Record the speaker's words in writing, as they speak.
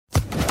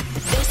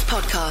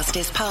podcast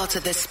is part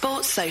of the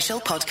Sports Social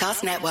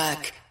Podcast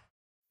Network.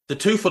 The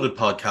Two-Footed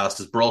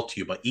Podcast is brought to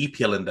you by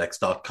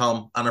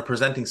EPLindex.com and our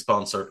presenting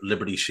sponsor,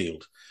 Liberty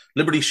Shield.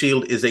 Liberty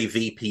Shield is a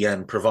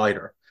VPN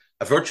provider.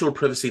 A virtual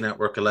privacy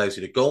network allows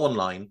you to go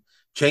online,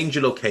 change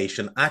your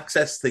location,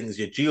 access things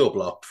you're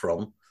geo-blocked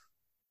from,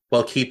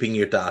 while keeping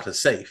your data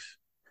safe.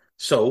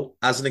 So,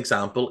 as an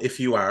example, if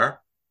you are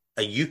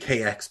a UK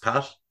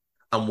expat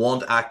and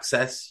want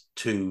access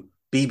to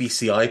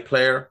BBC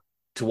iPlayer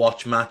to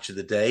watch Match of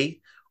the Day,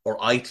 or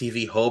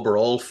ITV Hub, or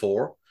all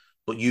four,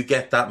 but you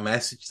get that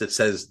message that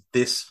says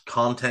this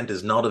content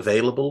is not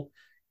available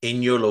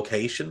in your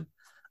location,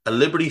 a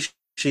Liberty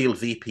Shield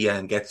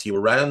VPN gets you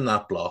around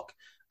that block,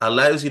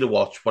 allows you to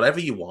watch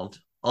whatever you want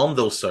on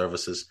those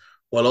services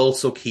while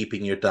also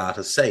keeping your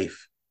data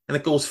safe. And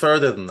it goes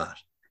further than that.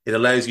 It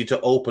allows you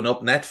to open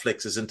up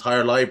Netflix's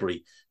entire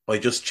library by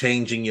just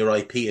changing your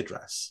IP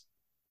address.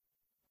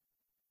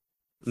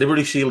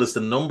 Liberty Shield is the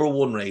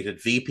 #1 rated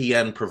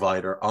VPN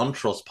provider on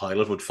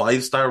Trustpilot with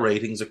 5-star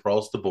ratings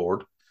across the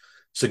board.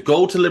 So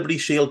go to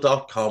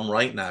libertyshield.com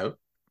right now,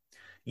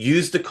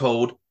 use the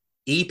code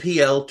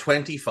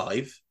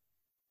EPL25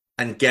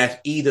 and get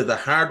either the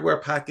hardware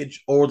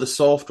package or the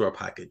software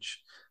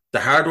package. The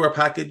hardware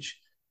package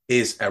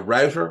is a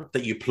router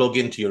that you plug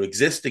into your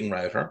existing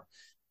router,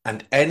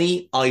 and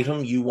any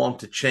item you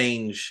want to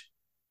change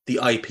the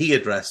IP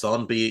address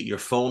on, be it your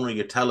phone or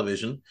your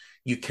television,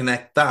 you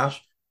connect that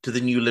to the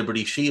new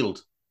Liberty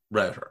Shield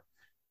router.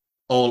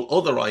 All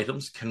other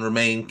items can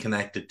remain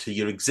connected to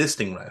your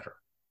existing router.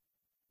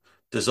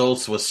 There's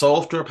also a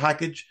software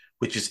package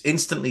which is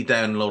instantly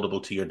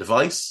downloadable to your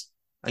device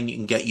and you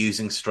can get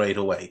using straight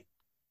away.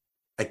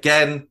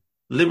 Again,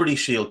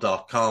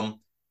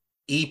 libertyshield.com,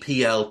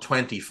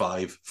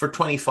 EPL25 for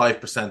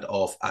 25%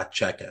 off at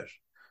checkout.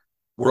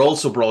 We're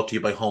also brought to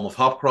you by Home of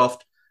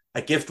Hopcroft,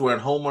 a giftware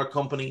and homeware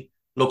company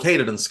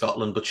located in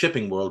Scotland but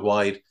shipping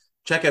worldwide.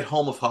 Check out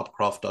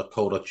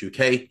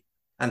homeofhopcroft.co.uk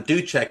and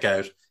do check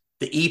out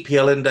the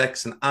EPL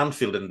Index and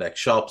Anfield Index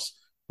shops,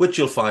 which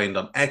you'll find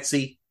on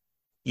Etsy.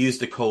 Use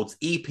the codes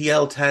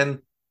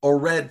EPL10 or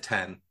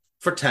RED10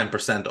 for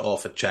 10%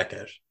 off at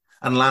checkout.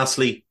 And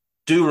lastly,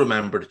 do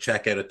remember to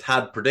check out A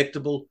Tad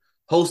Predictable,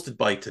 hosted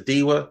by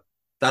Tadiwa.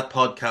 That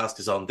podcast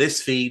is on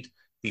this feed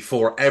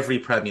before every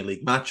Premier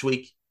League match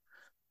week.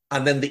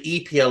 And then the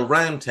EPL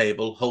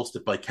Roundtable,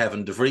 hosted by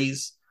Kevin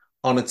DeVries,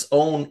 on its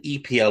own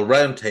EPL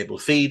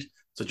Roundtable feed.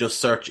 So just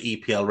search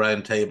EPL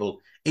Roundtable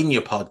in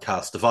your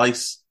podcast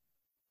device.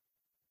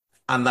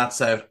 And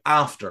that's out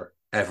after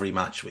every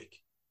match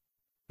week.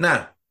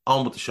 Now,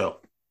 on with the show.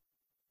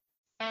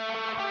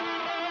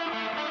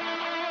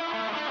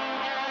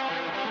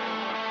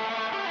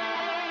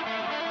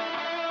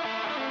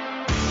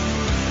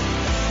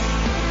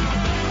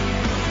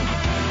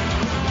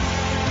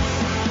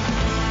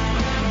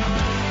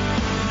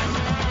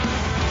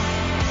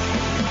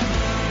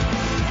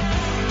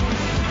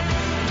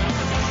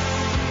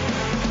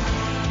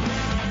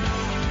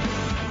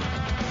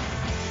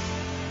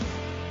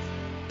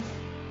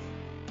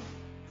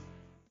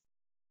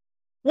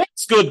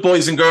 What's good,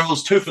 boys and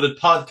girls? Two-Footed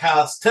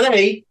Podcast.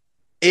 Today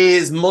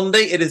is Monday.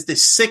 It is the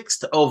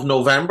 6th of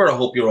November. I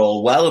hope you're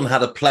all well and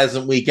had a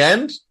pleasant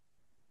weekend.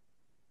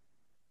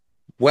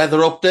 Weather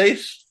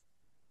update.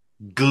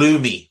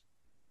 Gloomy.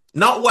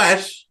 Not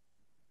wet,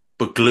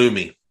 but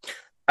gloomy.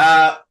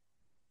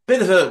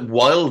 Bit of a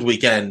wild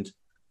weekend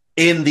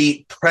in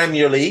the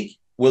Premier League.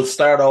 We'll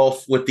start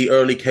off with the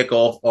early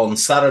kickoff on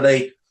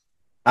Saturday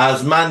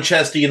as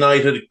Manchester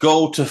United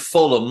go to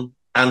Fulham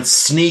and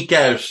sneak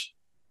out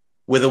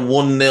with a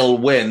 1-0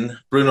 win,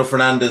 Bruno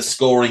Fernandes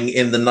scoring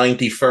in the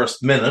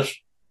 91st minute.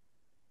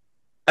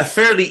 A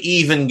fairly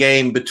even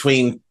game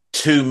between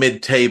two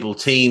mid-table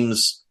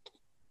teams.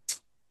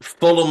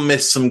 Fulham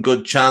missed some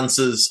good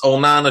chances.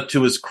 Onana,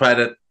 to his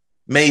credit,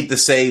 made the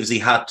saves he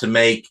had to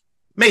make.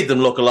 Made them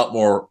look a lot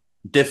more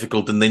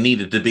difficult than they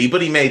needed to be,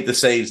 but he made the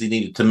saves he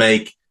needed to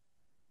make.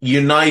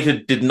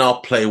 United did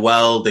not play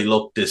well. They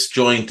looked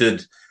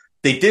disjointed.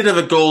 They did have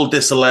a goal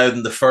disallowed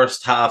in the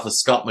first half, a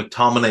Scott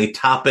McTominay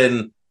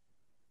tap-in.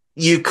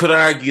 You could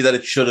argue that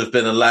it should have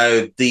been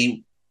allowed.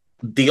 The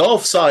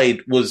offside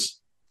was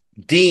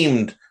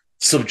deemed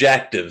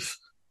subjective,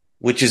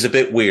 which is a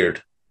bit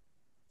weird.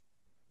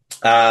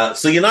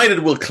 So United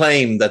will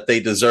claim that they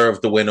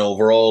deserved the win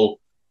overall,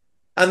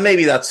 and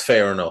maybe that's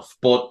fair enough,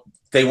 but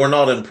they were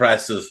not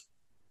impressive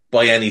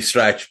by any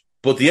stretch.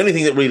 But the only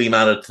thing that really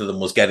mattered to them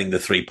was getting the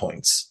 3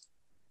 points.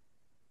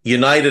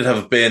 United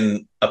have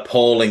been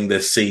appalling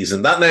this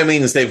season. That now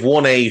means they've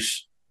won 8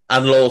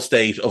 and lost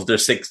 8 of their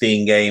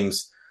 16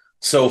 games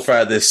so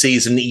far this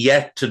season,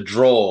 yet to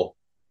draw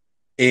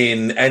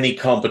in any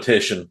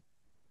competition.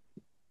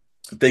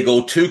 They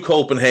go to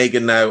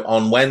Copenhagen now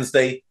on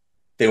Wednesday.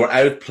 They were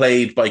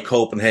outplayed by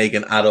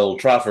Copenhagen at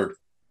Old Trafford,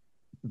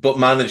 but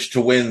managed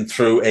to win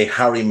through a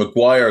Harry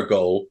Maguire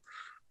goal.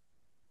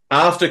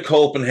 After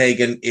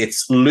Copenhagen,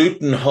 it's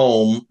Luton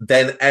home,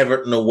 then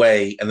Everton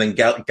away, and then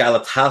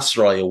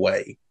Galatasaray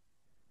away.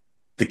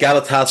 The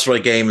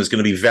Galatasaray game is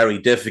going to be very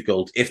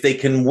difficult. If they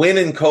can win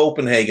in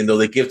Copenhagen, though,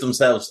 they give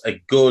themselves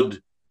a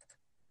good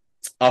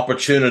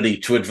opportunity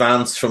to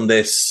advance from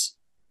this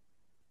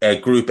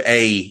Group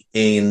A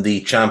in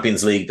the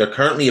Champions League. They're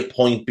currently a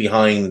point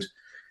behind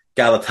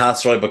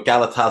Galatasaray, but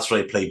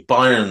Galatasaray play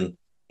Bayern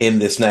in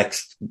this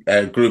next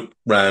group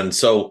round.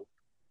 So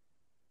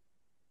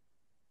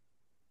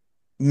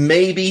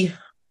maybe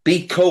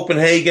beat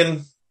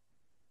Copenhagen.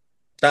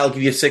 That'll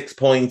give you 6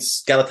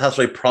 points.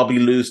 Galatasaray probably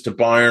lose to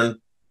Bayern.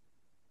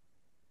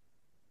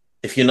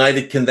 If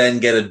United can then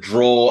get a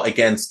draw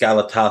against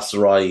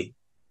Galatasaray,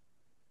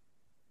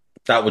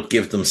 that would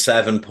give them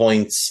 7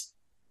 points,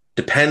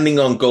 depending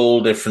on goal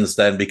difference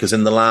then, because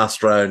in the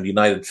last round,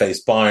 United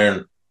faced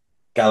Bayern,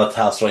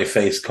 Galatasaray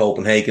faced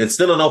Copenhagen. It's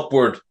still an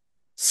upward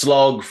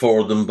slog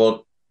for them,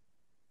 but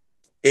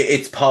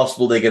it's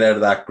possible they get out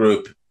of that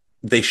group.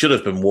 They should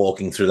have been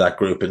walking through that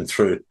group in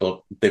truth,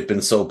 but they've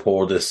been so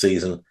poor this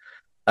season.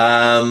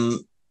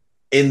 In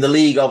the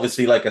league,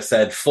 obviously, like I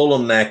said,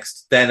 Fulham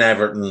next, then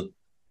Everton,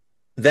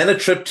 then a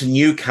trip to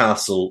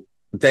Newcastle,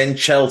 then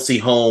Chelsea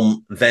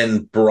home,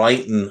 then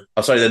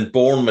then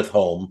Bournemouth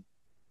home.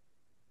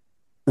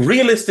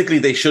 Realistically,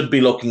 they should be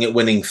looking at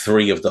winning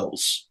 3 of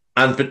those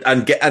and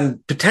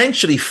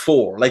potentially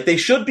 4. Like, they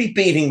should be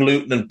beating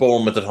Luton and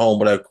Bournemouth at home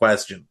without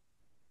question.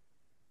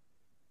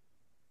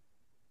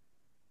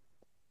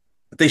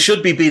 They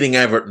should be beating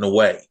Everton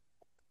away.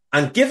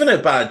 And given how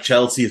bad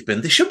Chelsea have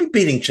been, they should be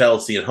beating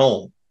Chelsea at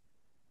home.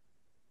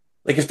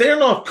 Like, if they're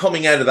not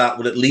coming out of that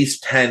with at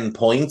least 10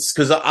 points,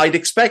 because I'd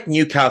expect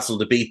Newcastle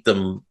to beat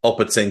them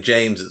up at St.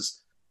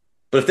 James's.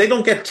 But if they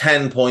don't get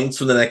 10 points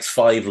from the next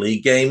 5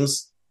 league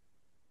games,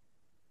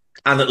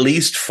 and at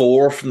least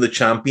 4 from the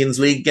Champions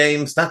League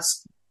games,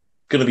 that's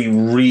going to be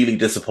really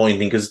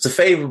disappointing because it's a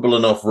favourable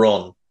enough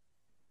run.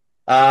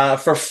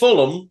 For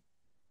Fulham,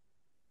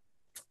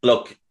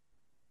 look,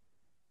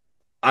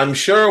 I'm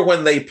sure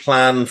when they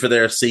plan for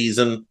their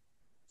season,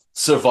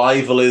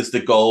 survival is the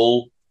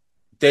goal.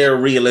 They're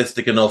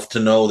realistic enough to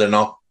know they're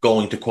not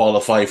going to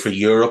qualify for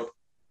Europe.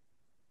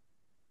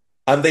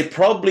 And they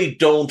probably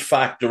don't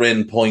factor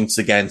in points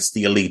against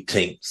the elite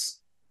teams.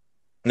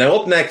 Now,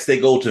 up next, they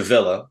go to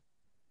Villa.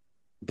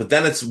 But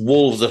then it's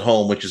Wolves at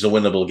home, which is a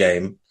winnable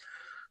game.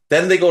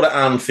 Then they go to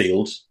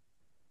Anfield.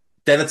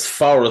 Then it's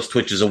Forest,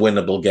 which is a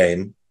winnable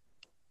game.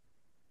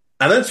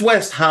 And then it's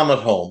West Ham at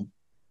home,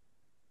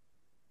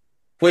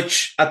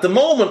 which at the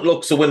moment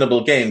looks a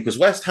winnable game because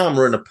West Ham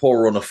are in a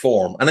poor run of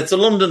form. And it's a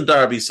London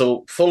derby,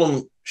 so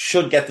Fulham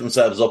should get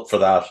themselves up for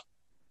that.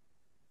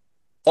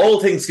 All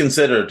things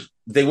considered,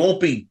 they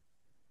won't be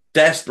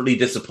desperately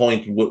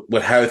disappointed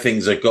with how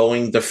things are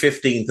going. They're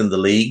 15th in the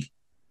league.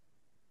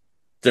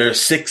 They're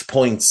 6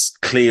 points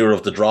clear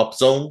of the drop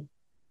zone.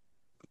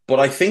 But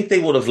I think they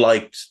would have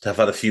liked to have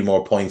had a few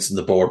more points on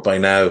the board by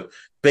now,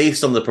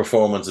 based on the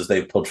performances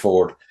they've put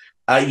forward.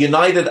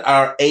 United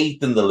are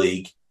 8th in the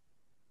league.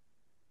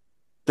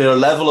 They're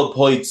level of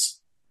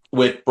points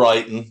with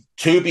Brighton,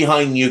 2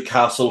 behind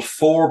Newcastle,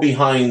 4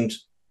 behind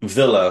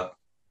Villa,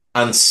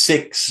 and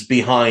 6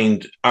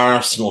 behind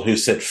Arsenal, who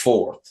sit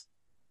 4th.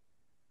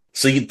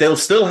 So they'll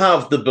still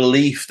have the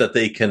belief that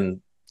they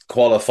can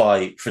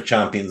qualify for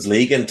Champions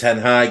League, and Ten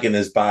Hag and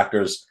his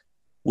backers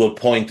will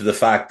point to the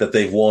fact that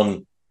they've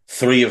won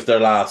 3 of their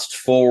last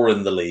 4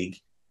 in the league,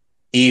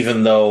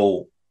 even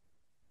though,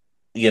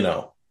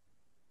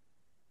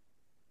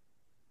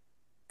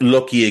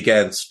 lucky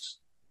against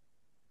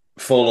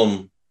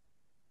Fulham,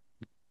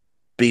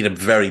 beat a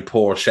very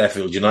poor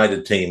Sheffield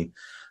United team,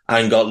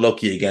 and got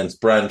lucky against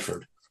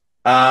Brentford.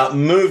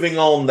 Moving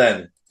on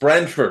then,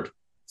 Brentford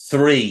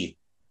 3,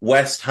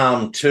 West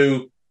Ham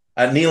 2.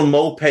 Neil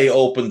Maupay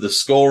opened the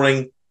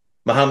scoring.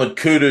 Mohamed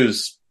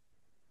Kudus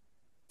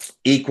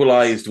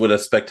equalised with a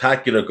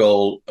spectacular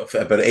goal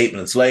about 8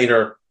 minutes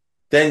later.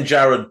 Then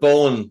Jared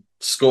Bowen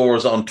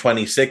scores on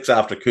 26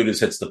 after Kudus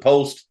hits the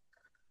post.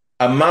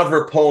 A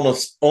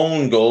Mavropanos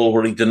own goal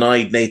where he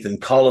denied Nathan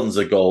Collins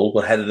a goal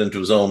but headed into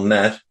his own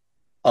net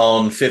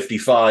on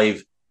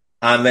 55.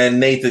 And then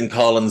Nathan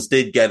Collins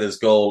did get his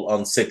goal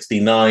on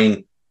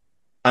 69.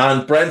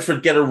 And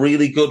Brentford get a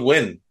really good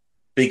win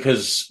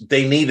because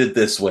they needed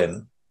this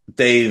win.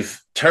 They've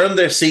turned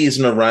their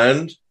season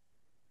around,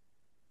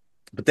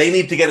 but they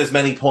need to get as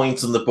many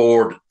points on the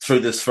board through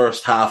this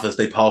first half as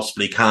they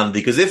possibly can,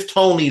 because if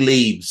Tony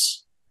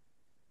leaves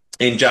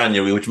in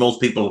January, which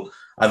most people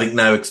I think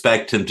now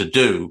expect him to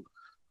do,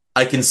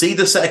 I can see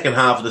the second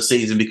half of the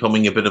season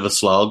becoming a bit of a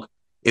slog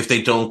if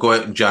they don't go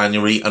out in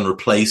January and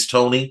replace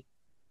Tony.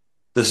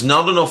 There's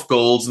not enough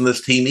goals in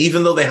this team,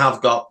 even though they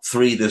have got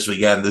 3 this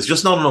weekend. There's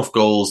just not enough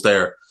goals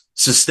there,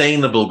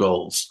 sustainable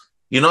goals.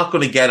 You're not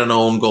going to get an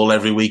own goal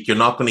every week. You're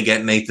not going to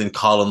get Nathan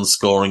Collins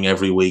scoring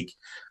every week.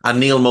 And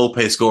Neil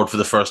Maupay scored for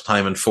the first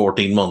time in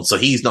 14 months, so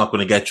he's not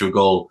going to get you a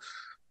goal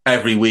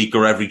every week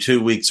or every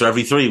 2 weeks or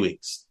every 3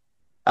 weeks.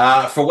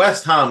 For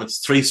West Ham, it's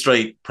 3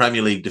 straight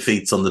Premier League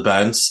defeats on the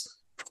bounce,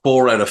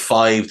 4 out of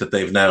 5 that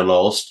they've now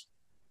lost.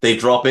 They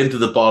drop into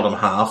the bottom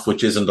half,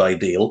 which isn't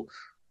ideal.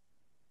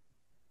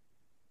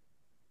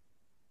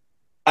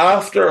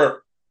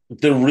 After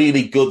the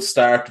really good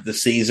start to the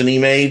season he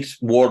made.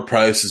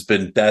 Ward-Prowse has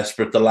been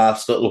desperate the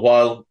last little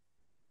while.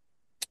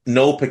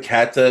 No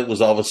Paqueta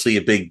was obviously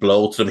a big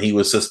blow to him. He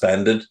was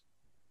suspended.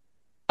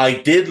 I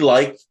did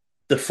like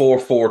the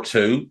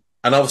 4-4-2,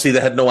 and obviously they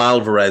had no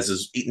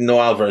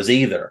Alvarez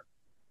either.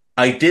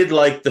 I did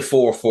like the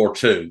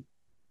 4-4-2. It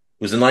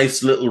was a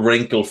nice little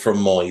wrinkle from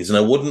Moyes, and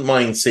I wouldn't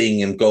mind seeing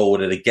him go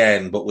with it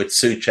again, but with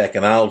Souček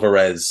and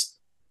Alvarez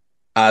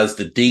as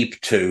the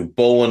deep two.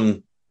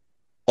 Bowen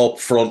up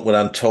front with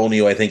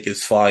Antonio, I think,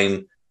 is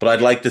fine, but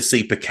I'd like to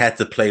see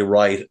Paqueta play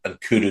right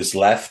and Kudus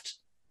left.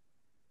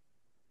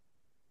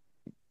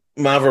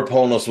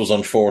 Mavropanos was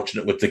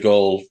unfortunate with the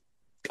goal.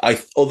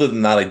 Other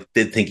than that, I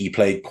did think he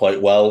played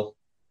quite well.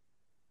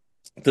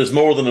 There's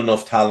more than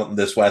enough talent in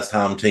this West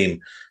Ham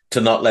team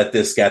to not let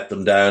this get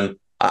them down.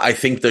 I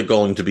think they're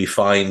going to be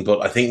fine,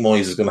 but I think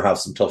Moyes is going to have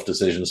some tough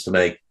decisions to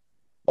make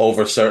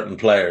over certain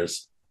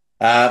players.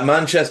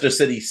 Manchester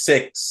City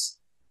 6,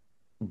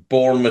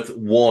 Bournemouth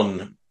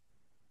 1.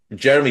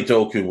 Jeremy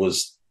Doku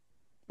was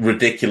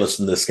ridiculous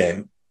in this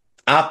game.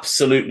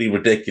 Absolutely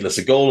ridiculous.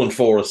 A goal and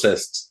 4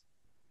 assists.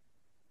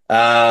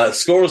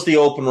 Scores the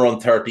opener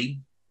on 30.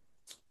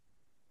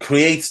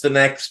 Creates the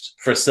next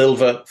for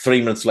Silva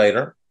 3 minutes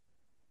later.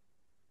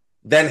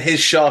 Then his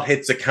shot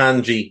hits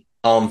Akanji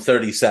on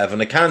 37.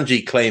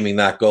 Akanji claiming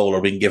that goal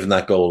or being given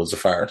that goal as a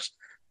farce.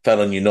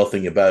 Fella knew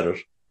nothing about it.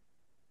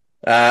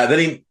 Then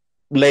he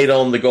laid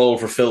on the goal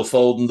for Phil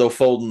Foden, though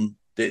Foden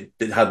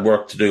had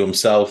work to do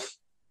himself.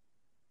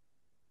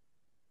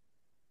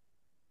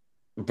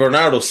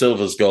 Bernardo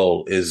Silva's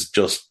goal is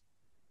just,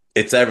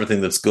 it's everything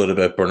that's good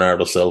about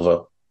Bernardo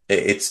Silva.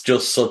 It's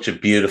just such a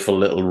beautiful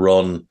little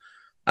run,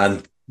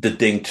 and the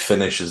dinked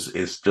finish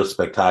is just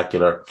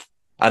spectacular.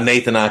 And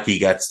Nathan Ake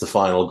gets the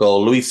final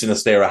goal. Luis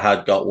Sinisterra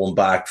had got one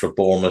back for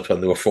Bournemouth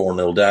when they were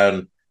 4-0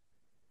 down,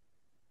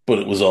 but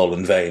it was all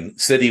in vain.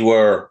 City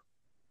were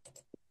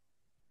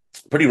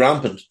pretty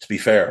rampant, to be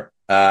fair.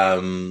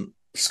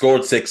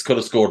 Scored 6, could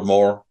have scored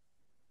more.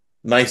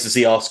 Nice to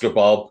see Oscar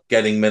Bob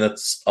getting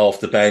minutes off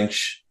the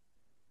bench.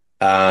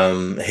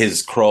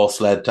 His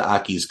cross led to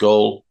Ake's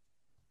goal.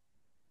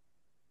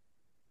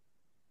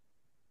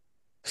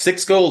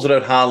 6 goals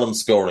without Haaland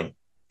scoring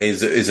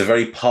is a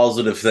very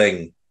positive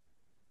thing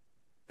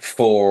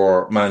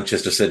for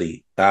Manchester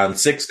City. And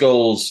 6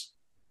 goals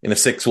in a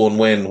 6-1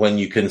 win when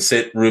you can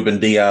sit Ruben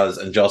Diaz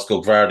and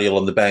Josko Gvardiol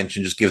on the bench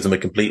and just give them a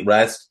complete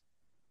rest.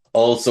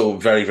 Also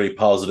very, very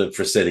positive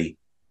for City.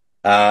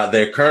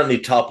 They're currently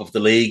top of the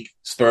league.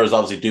 Spurs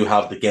obviously do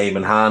have the game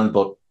in hand,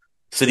 but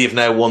City have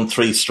now won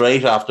 3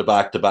 straight after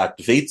back-to-back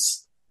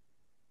defeats.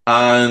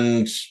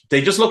 And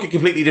they just look a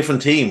completely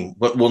different team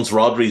once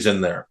Rodri's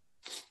in there.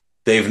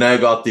 They've now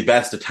got the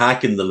best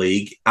attack in the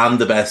league and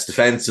the best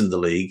defence in the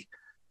league,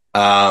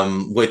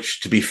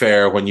 which, to be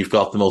fair, when you've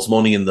got the most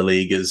money in the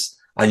league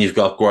and you've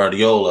got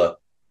Guardiola,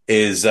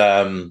 is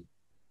kind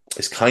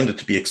of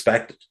to be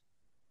expected.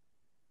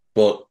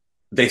 But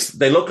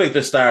they look like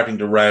they're starting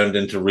to round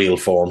into real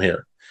form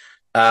here.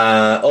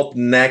 Up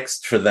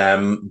next for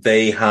them,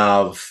 they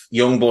have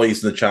young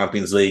boys in the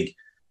Champions League,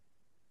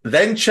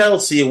 then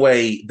Chelsea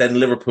away, then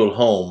Liverpool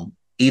home,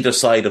 either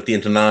side of the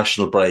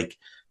international break.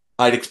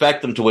 I'd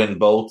expect them to win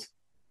both.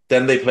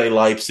 Then they play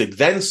Leipzig,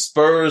 then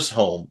Spurs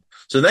home.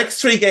 So the next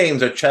 3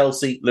 games are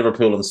Chelsea,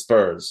 Liverpool and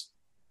Spurs,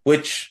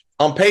 which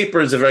on paper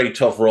is a very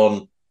tough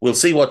run. We'll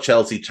see what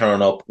Chelsea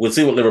turn up. We'll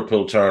see what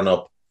Liverpool turn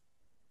up.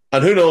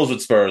 And who knows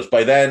with Spurs?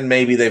 By then,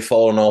 maybe they've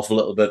fallen off a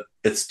little bit.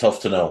 It's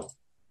tough to know.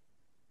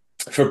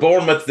 For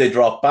Bournemouth, they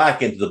drop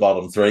back into the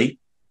bottom 3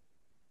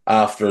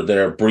 after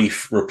their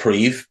brief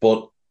reprieve,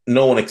 but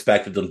no one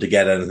expected them to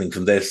get anything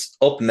from this.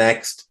 Up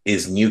next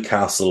is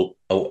Newcastle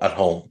at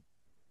home.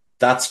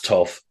 That's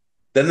tough.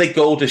 Then they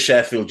go to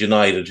Sheffield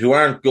United, who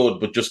aren't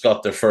good, but just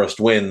got their first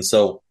win,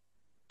 so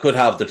could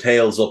have their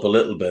tails up a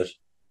little bit.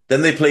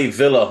 Then they play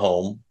Villa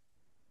home.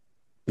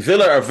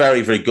 Villa are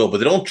very, very good, but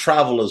they don't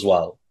travel as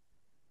well.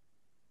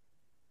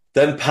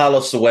 Then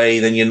Palace away,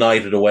 then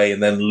United away,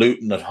 and then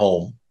Luton at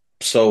home.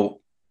 So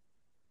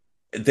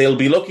they'll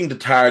be looking to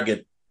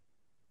target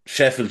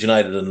Sheffield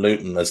United and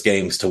Luton as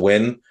games to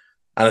win.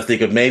 And if they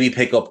could maybe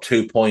pick up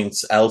 2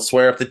 points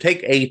elsewhere, if they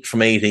take 8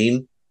 from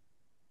 18,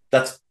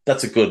 that's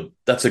a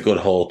good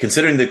haul,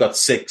 considering they've got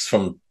 6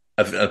 from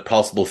a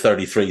possible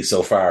 33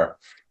 so far.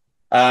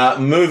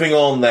 Moving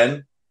on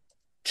then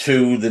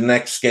to the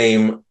next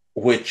game,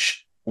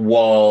 which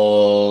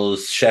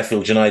was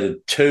Sheffield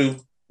United 2,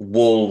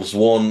 Wolves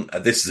 1.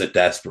 This is a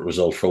desperate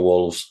result for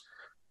Wolves,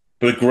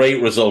 but a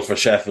great result for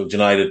Sheffield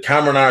United.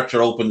 Cameron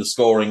Archer opened the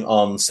scoring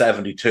on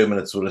 72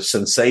 minutes with a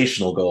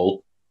sensational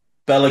goal.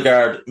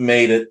 Bellegarde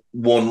made it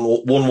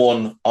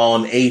 1-1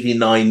 on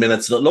 89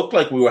 minutes, and it looked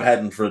like we were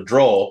heading for a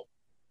draw.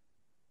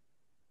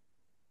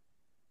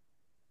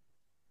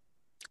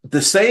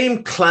 The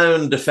same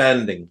clown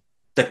defending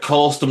that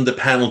cost them the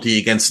penalty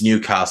against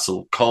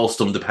Newcastle cost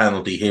them the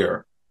penalty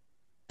here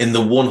in the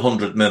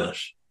 100th minute.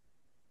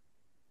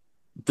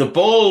 The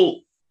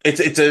ball, it's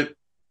a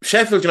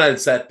Sheffield United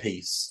set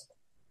piece.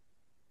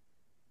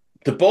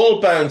 The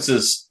ball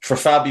bounces for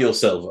Fabio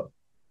Silva.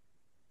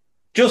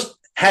 Just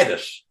head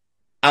it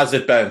as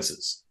it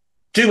bounces.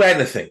 Do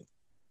anything.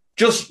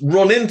 Just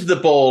run into the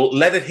ball,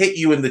 let it hit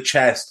you in the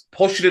chest,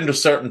 push it into a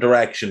certain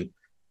direction,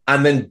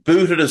 and then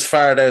boot it as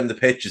far down the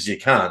pitch as you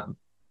can.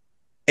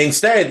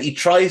 Instead, he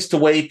tries to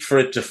wait for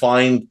it to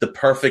find the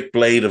perfect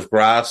blade of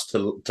grass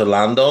to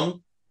land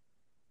on.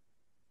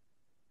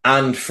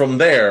 And from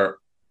there,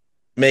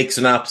 makes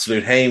an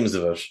absolute hames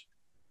of it.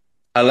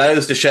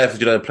 Allows the Sheffield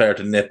United player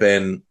to nip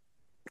in,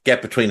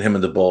 get between him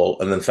and the ball,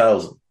 and then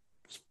fouls him.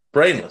 It's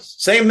brainless.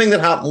 Same thing that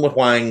happened with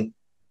Wang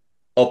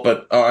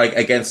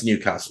against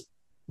Newcastle.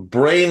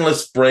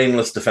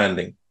 Brainless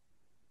defending.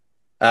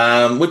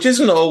 Which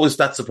isn't always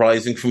that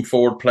surprising from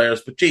forward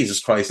players, but Jesus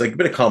Christ, like a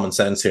bit of common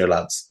sense here,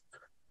 lads.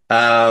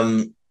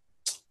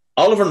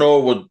 Oliver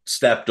Norwood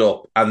stepped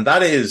up, and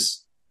that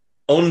is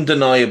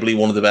undeniably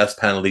one of the best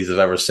penalties I've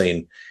ever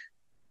seen.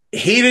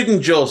 He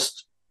didn't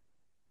just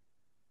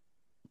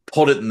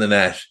put it in the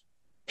net.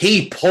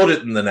 He put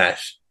it in the net.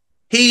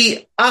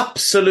 He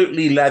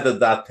absolutely leathered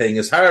that thing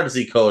as hard as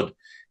he could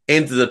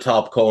into the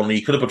top corner.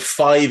 He could have put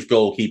 5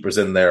 goalkeepers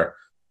in there,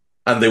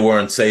 and they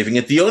weren't saving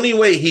it. The only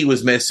way he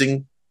was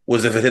missing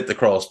was if it hit the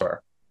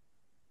crossbar.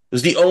 It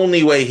was the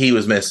only way he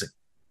was missing.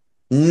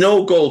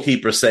 No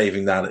goalkeeper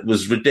saving that. It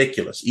was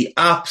ridiculous. He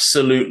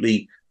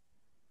absolutely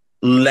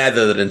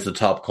leathered it into the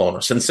top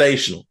corner.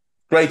 Sensational.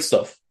 Great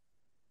stuff.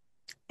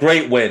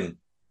 Great win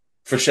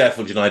for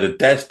Sheffield United.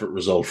 Desperate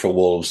result for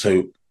Wolves,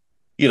 who,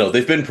 you know,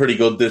 they've been pretty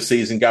good this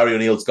season. Gary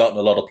O'Neill's gotten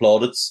a lot of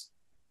plaudits.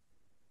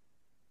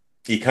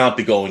 You can't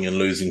be going and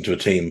losing to a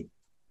team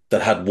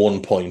that had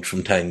 1 point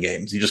from 10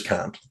 games. You just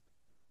can't.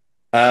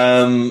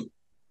 Up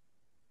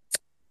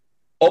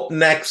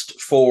next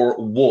for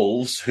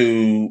Wolves,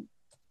 who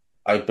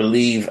I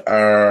believe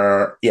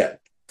are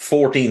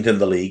 14th in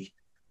the league,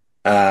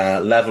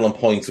 level on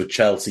points with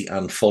Chelsea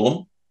and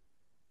Fulham.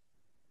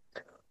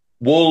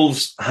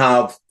 Wolves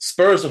have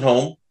Spurs at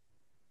home,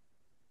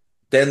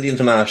 then the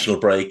international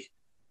break,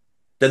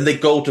 then they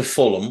go to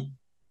Fulham,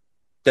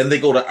 then they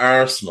go to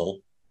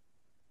Arsenal,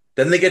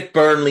 then they get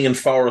Burnley and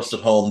Forest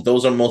at home.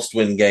 Those are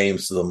must-win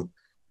games to them.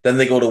 Then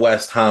they go to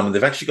West Ham, and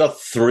they've actually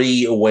got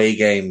 3 away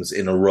games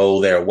in a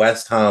row there.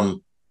 West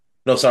Ham...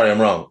 No, sorry,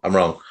 I'm wrong.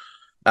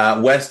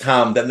 West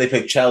Ham, then they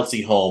play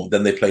Chelsea home,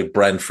 then they play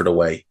Brentford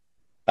away.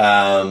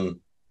 Chelsea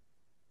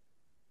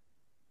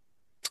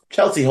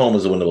home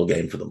is a winnable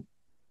game for them.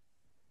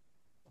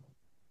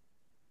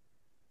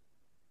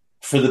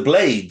 For the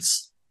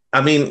Blades,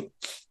 I mean,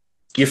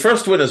 your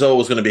first win is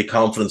always going to be a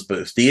confidence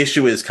boost. The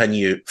issue is, can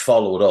you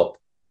follow it up?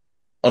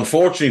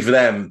 Unfortunately for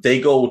them,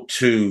 they go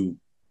to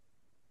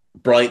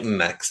Brighton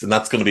next, and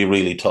that's going to be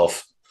really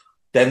tough.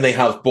 Then they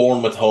have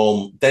Bournemouth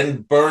home,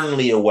 then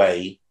Burnley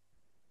away,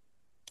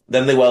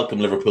 then they welcome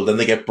Liverpool, then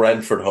they get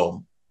Brentford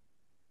home.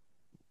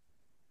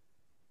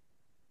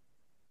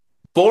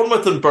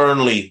 Bournemouth and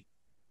Burnley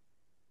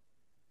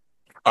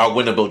are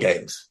winnable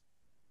games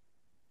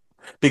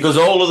because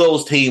all of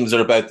those teams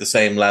are about the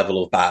same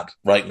level of bad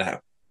right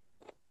now.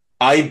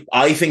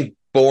 I think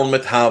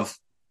Bournemouth have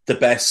the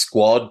best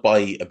squad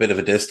by a bit of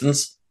a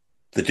distance.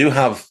 They do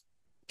have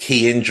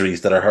key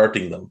injuries that are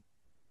hurting them.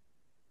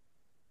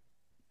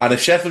 And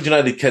if Sheffield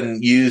United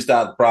can use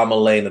that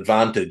Bramall Lane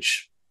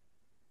advantage,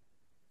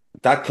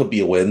 that could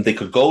be a win. They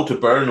could go to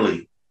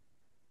Burnley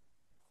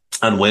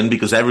and win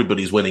because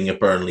everybody's winning at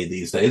Burnley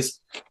these days.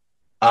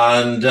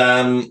 And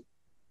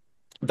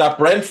that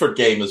Brentford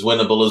game is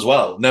winnable as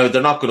well. Now,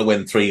 they're not going to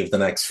win 3 of the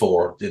next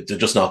 4. They're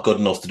just not good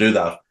enough to do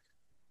that.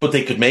 But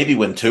they could maybe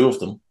win 2 of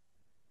them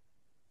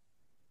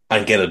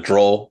and get a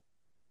draw.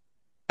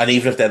 And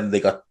even if then they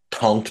got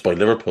tonked by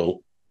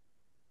Liverpool,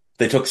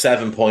 they took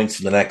 7 points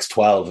from the next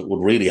 12, it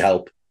would really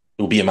help.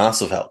 It would be a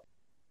massive help.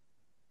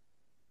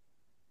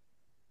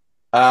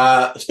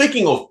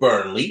 Speaking of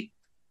Burnley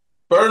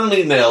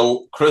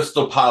 0,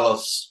 Crystal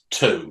Palace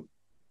 2.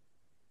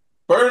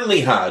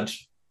 Burnley had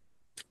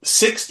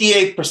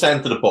 68%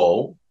 of the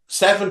ball,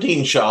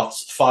 17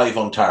 shots, 5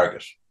 on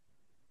target.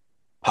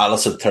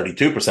 Palace had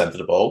 32% of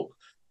the ball,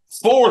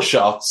 4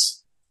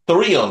 shots,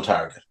 3 on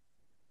target.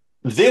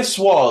 This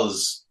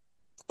was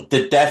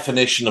the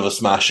definition of a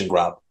smash and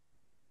grab.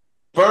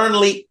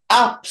 Burnley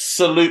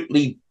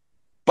absolutely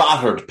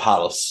battered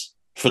Palace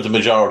for the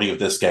majority of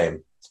this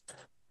game.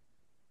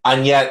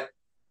 And yet,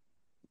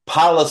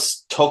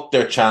 Palace took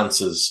their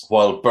chances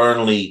while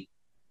Burnley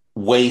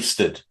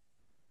wasted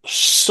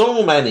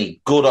so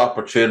many good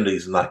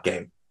opportunities in that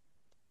game.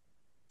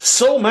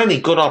 So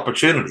many good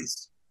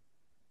opportunities.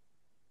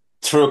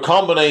 Through a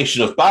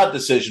combination of bad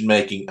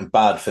decision-making and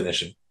bad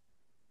finishing.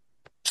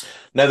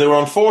 Now, they were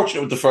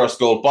unfortunate with the first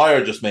goal.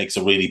 Bayer just makes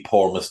a really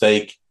poor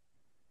mistake.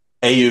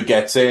 AU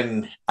gets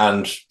in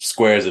and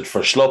squares it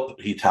for Schlupp.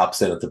 He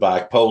taps in at the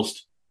back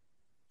post.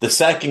 The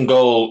second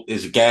goal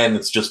is, again,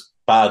 it's just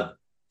bad.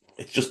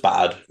 It's just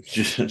bad.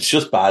 It's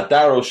just bad.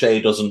 Darragh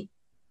O'Shea doesn't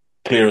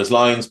clear his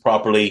lines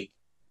properly.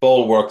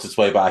 Ball works its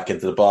way back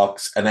into the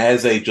box. And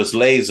Eze just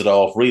lays it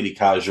off, really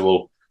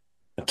casual.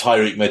 And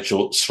Tyreek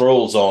Mitchell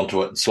strolls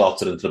onto it and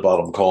slots it into the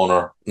bottom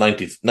corner.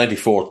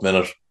 94th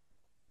minute.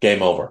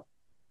 Game over.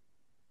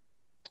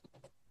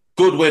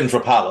 good win for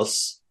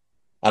Palace.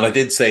 And I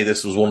did say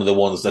this was one of the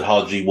ones that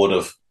Hodgie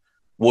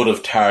would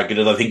have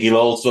targeted. I think he'll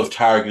also have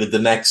targeted the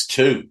next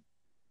two.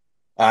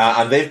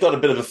 And they've got a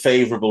bit of a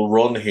favourable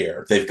run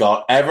here. They've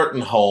got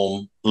Everton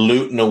home,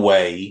 Luton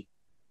away,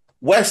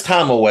 West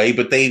Ham away,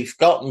 but they've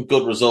gotten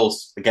good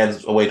results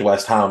away to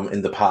West Ham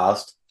in the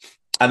past.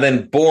 And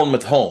then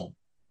Bournemouth home.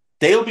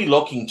 They'll be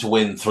looking to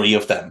win 3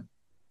 of them.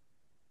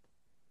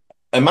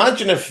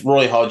 Imagine if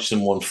Roy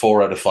Hodgson won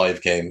 4 out of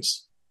 5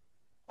 games.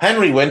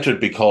 Henry Winter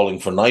would be calling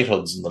for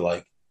knighthoods and the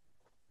like.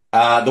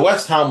 The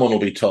West Ham one will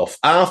be tough.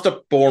 After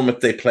Bournemouth,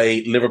 they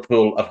play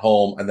Liverpool at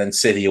home and then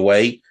City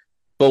away.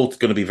 Both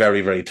going to be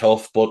very, very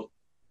tough. But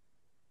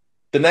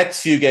the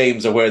next few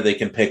games are where they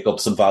can pick up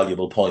some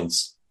valuable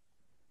points.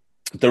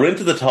 They're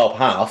into the top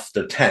half.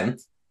 They're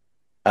 10th.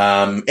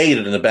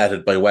 Aided and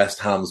abetted by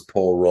West Ham's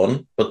poor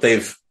run. But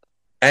they've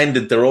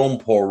ended their own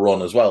poor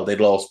run as well. They'd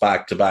lost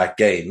back-to-back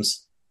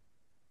games.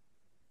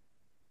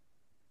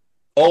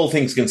 All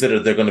things considered,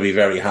 they're going to be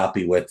very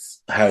happy with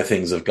how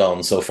things have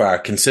gone so far,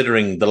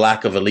 considering the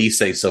lack of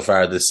Elise so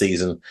far this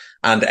season,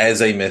 and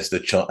Eze missed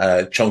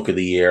a chunk of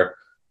the year,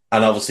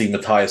 and obviously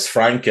Matthias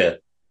Franke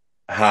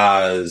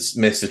has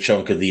missed a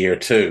chunk of the year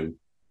too.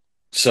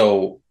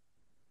 So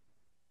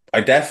I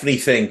definitely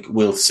think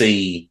we'll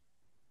see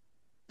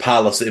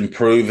Palace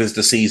improve as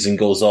the season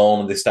goes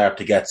on and they start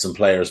to get some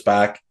players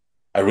back.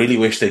 I really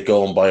wish they'd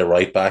go and buy a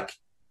right back.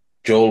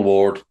 Joel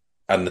Ward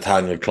and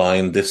Nathaniel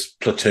Klein, this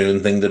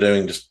platoon thing they're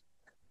doing, just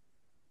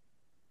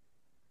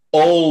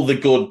all the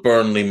good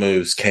Burnley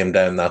moves came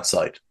down that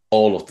side.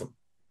 All of them.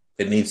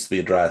 It needs to be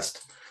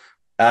addressed.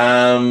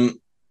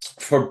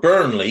 For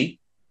Burnley,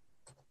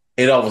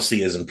 it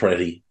obviously isn't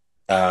pretty.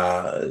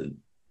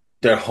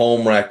 Their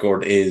home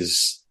record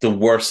is the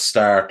worst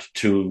start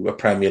to a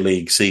Premier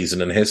League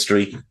season in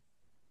history.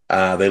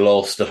 They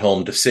lost at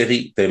home to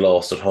City. They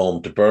lost at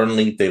home to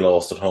Burnley. They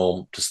lost at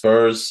home to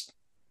Spurs.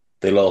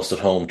 They lost at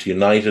home to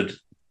United.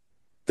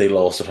 They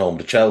lost at home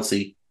to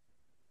Chelsea.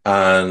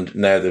 And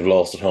now they've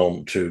lost at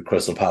home to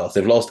Crystal Palace.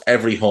 They've lost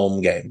every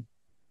home game.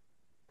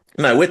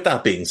 Now, with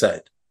that being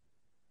said,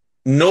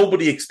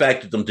 nobody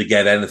expected them to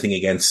get anything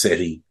against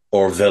City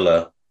or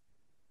Villa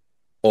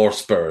or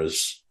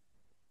Spurs.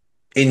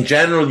 In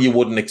general, you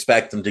wouldn't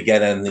expect them to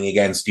get anything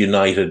against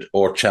United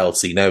or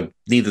Chelsea. Now,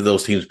 neither of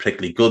those teams are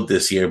particularly good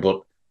this year,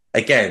 but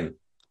again,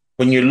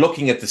 when you're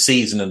looking at the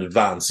season in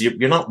advance,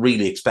 you're not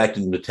really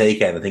expecting them to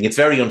take anything. It's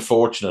very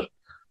unfortunate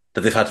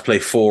that they've had to play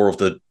 4 of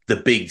the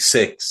big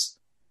 6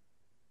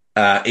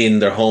 in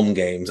their home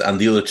games, and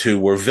the other 2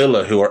 were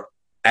Villa, who are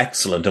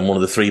excellent and one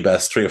of the 3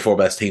 or 4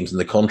 best teams in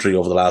the country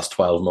over the last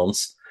 12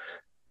 months.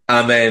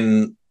 And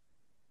then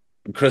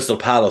Crystal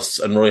Palace,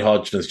 and Roy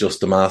Hodgson is just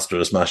the master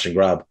of smash and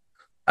grab.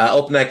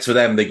 Up next for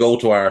them, they go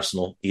to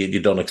Arsenal. You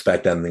don't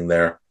expect anything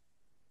there.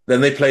 Then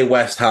they play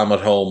West Ham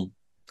at home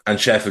and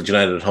Sheffield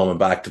United at home in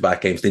back-to-back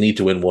games. They need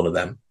to win one of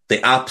them.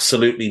 They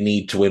absolutely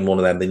need to win one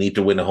of them. They need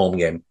to win a home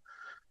game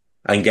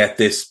and get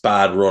this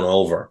bad run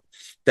over.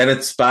 Then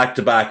it's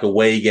back-to-back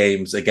away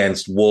games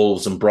against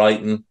Wolves and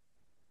Brighton.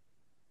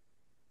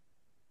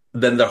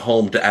 Then they're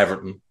home to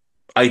Everton.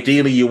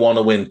 Ideally, you want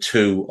to win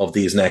 2 of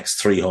these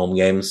next 3 home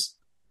games.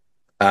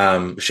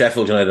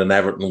 Sheffield United and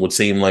Everton would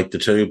seem like the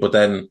 2, but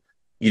then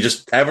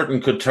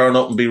Everton could turn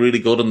up and be really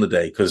good on the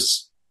day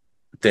because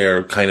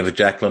they're kind of a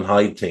Jekyll and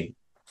Hyde team.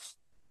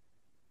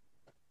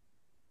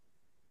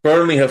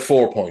 Burnley have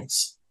 4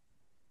 points.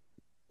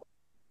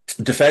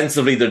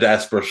 Defensively, they're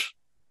desperate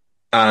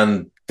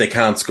and they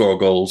can't score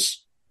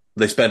goals.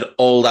 They spent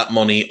all that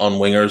money on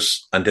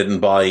wingers and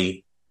didn't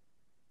buy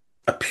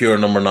a pure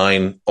number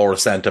 9 or a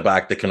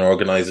centre-back that can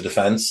organise a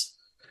defence.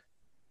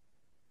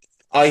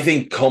 I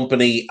think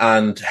Kompany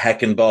and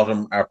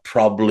Heckingbottom are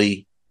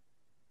probably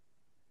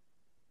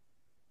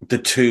the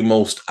 2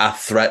 most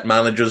at-threat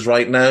managers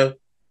right now.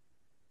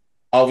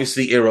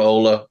 Obviously,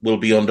 Iraola will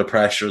be under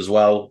pressure as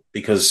well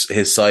because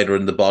his side are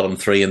in the bottom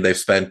 3 and they've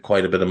spent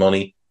quite a bit of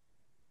money.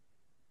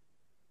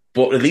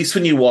 But at least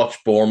when you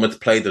watch Bournemouth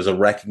play, there's a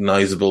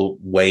recognisable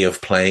way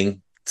of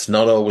playing. It's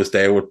not always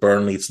there with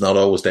Burnley. It's not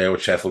always there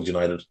with Sheffield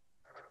United.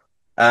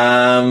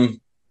 But,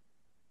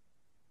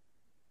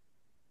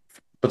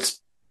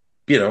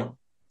 you know,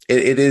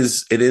 it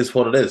is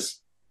what it is.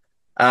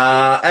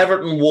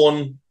 Everton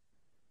won.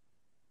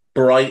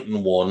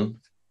 Brighton won.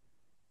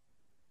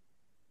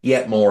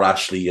 Yet more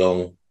Ashley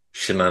Young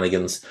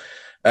shenanigans.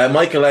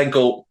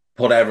 Michaelenko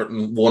put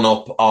Everton 1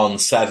 up on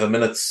 7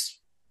 minutes.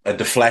 A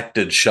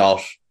deflected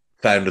shot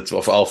found its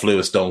off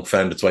Lewis Dunk,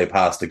 found its way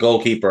past the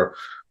goalkeeper.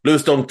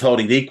 Lewis Dunk thought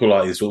he'd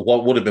equalised with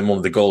what would have been one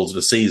of the goals of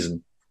the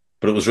season,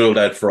 but it was ruled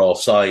out for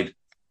offside.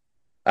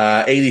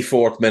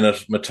 84th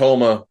minute,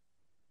 Matoma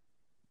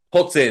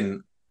puts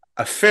in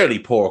a fairly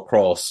poor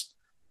cross.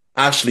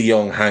 Ashley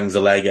Young hangs a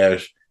leg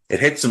out.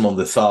 It hits him on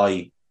the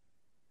thigh.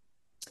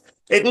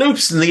 It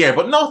loops in the air,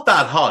 but not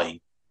that high.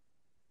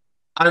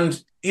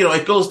 And, you know,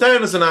 it goes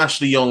down as an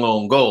Ashley Young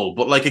own goal,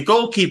 but like a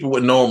goalkeeper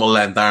with normal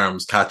length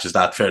arms catches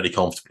that fairly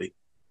comfortably.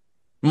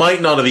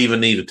 Might not have even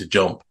needed to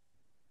jump.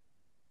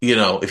 You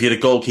know, if you had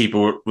a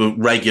goalkeeper with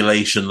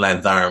regulation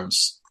length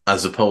arms,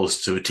 as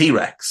opposed to a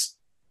T-Rex.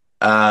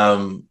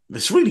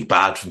 It's really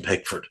bad from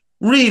Pickford.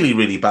 Really,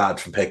 really bad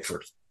from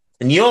Pickford.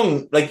 And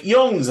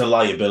Young's a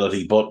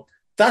liability, but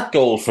that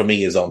goal for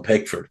me is on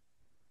Pickford.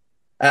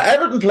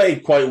 Everton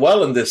played quite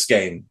well in this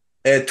game.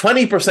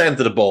 20% of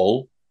the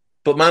ball,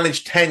 but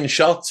managed 10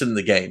 shots in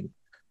the game.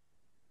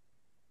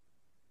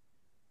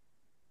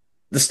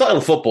 The style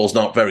of football is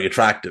not very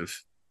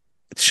attractive.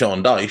 It's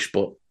Sean Dyche,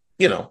 but,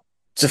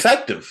 it's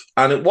effective.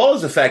 And it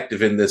was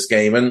effective in this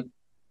game. And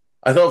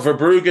I thought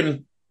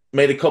Verbruggen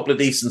made a couple of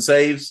decent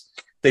saves.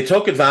 They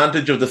took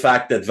advantage of the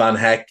fact that Van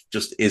Heck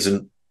just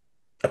isn't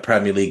a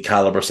Premier League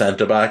caliber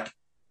centre-back.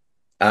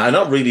 I'm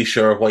not really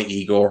sure why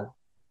Igor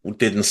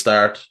didn't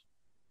start.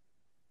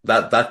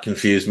 That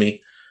confused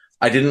me.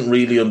 I didn't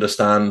really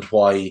understand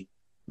why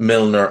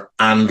Milner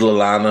and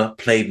Lallana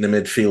played in the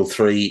midfield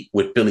three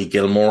with Billy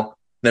Gilmour.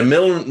 Now,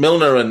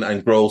 Milner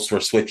and Gross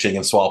were switching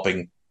and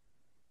swapping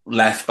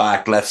left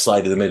back, left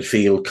side of the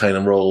midfield kind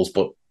of roles,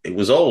 but it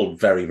was all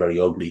very, very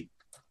ugly.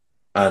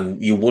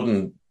 And you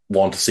wouldn't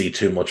want to see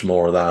too much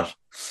more of that.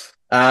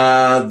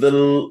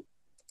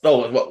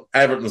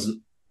 Everton's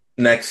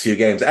next few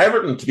games.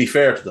 Everton, to be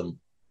fair to them,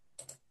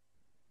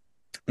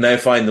 now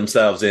find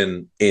themselves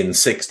in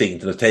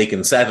 16th and have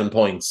taken 7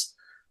 points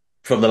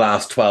from the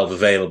last 12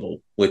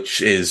 available,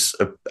 which is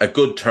a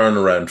good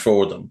turnaround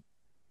for them.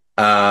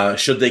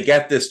 Should they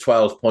get this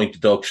 12-point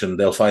deduction,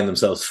 they'll find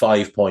themselves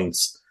 5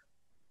 points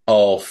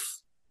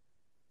off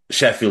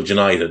Sheffield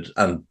United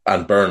and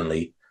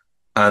Burnley,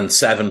 and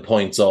 7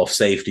 points off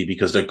safety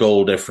because their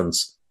goal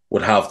difference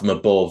would have them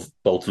above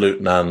both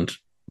Luton and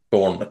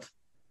Bournemouth.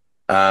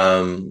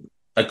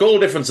 A goal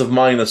difference of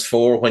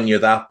 -4 when you're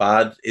that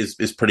bad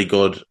is pretty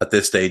good at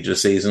this stage of the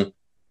season.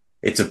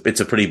 It's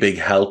a pretty big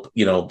help.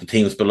 The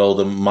teams below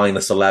them,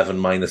 -11,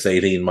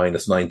 -18,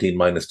 -19,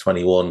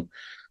 -21.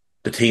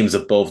 The teams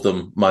above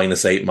them,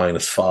 -8,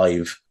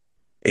 -5.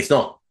 It's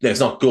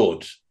not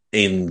good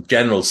in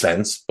general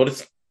sense, but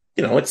it's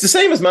the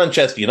same as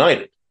Manchester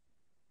United.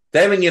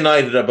 Them and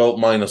United are both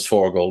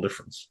 -4 goal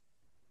difference.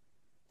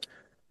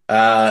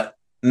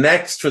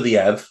 Next for the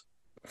Ev,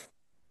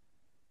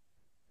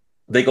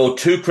 they go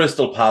to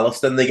Crystal Palace,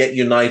 then they get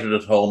United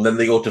at home, then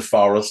they go to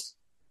Forest,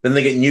 then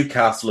they get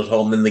Newcastle at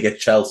home, then they get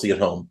Chelsea at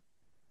home.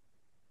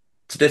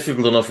 It's a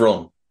difficult enough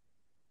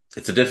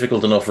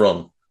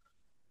run.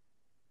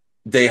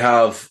 They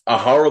have a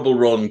horrible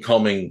run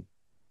coming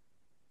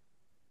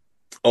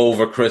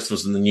over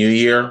Christmas and the New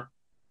Year.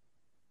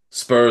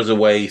 Spurs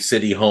away,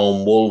 City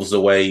home, Wolves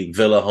away,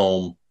 Villa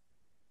home.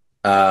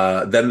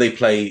 Then they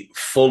play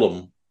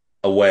Fulham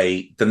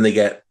away, then they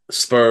get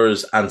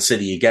Spurs and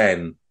City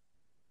again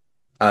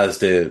as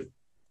the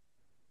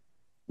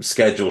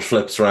schedule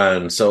flips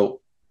around.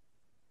 So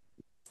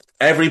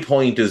every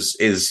point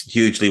is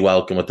hugely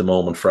welcome at the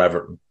moment for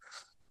Everton.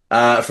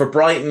 For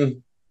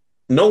Brighton,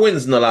 no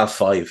wins in the last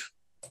 5.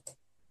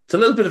 It's a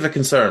little bit of a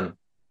concern.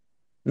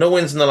 No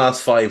wins in the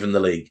last 5 in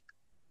the league.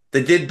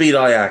 They did beat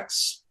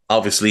Ajax,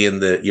 obviously, in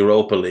the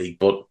Europa League,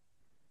 but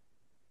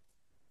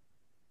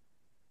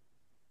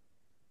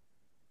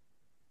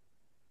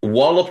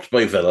walloped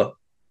by Villa,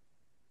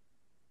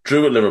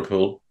 drew at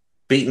Liverpool,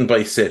 beaten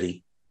by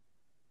City,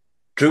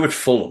 drew at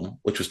Fulham,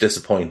 which was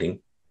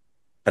disappointing,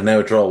 and now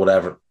a draw with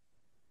Everton.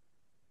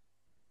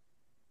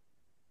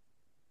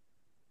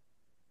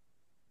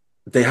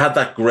 They had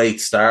that great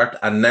start,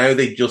 and now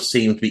they just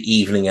seem to be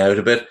evening out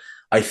a bit.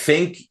 I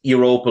think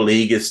Europa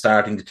League is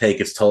starting to take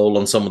its toll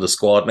on some of the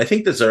squad, and I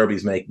think De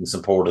Zerbi's making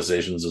some poor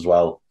decisions as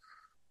well.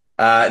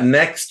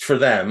 Next for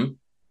them,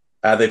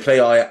 they play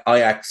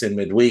Ajax in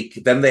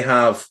midweek. Then they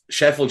have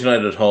Sheffield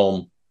United at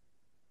home,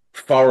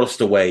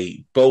 Forest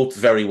away, both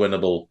very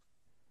winnable.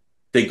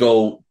 They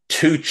go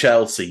to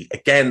Chelsea.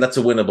 Again, that's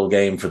a winnable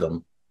game for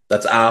them.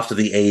 That's after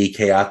the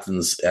AEK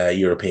Athens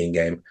European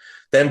game.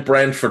 Then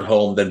Brentford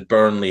home, then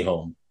Burnley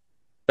home.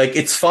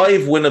 It's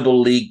 5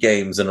 winnable league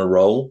games in a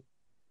row.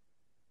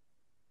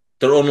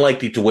 They're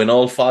unlikely to win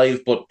all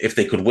 5, but if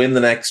they could win the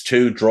next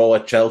 2, draw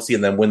at Chelsea,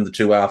 and then win the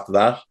 2 after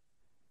that,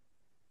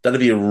 that'd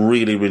be a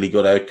really, really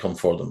good outcome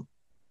for them.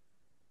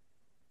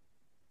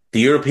 The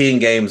European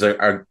games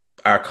are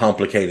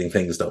complicating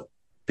things, though,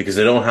 because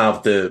they don't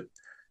have the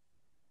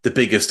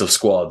biggest of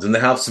squads, and they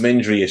have some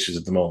injury issues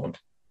at the moment.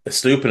 The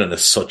Estupiñán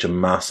is such a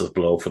massive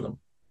blow for them.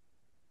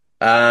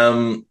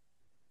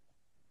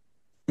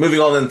 Moving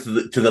on then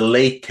to the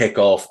late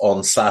kickoff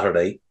on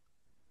Saturday.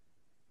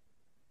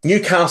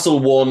 Newcastle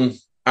 1,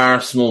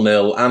 Arsenal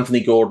 0.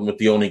 Anthony Gordon with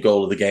the only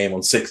goal of the game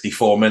on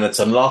 64 minutes,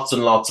 and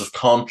lots of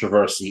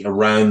controversy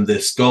around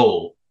this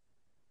goal.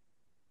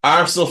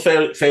 Arsenal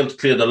failed to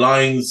clear the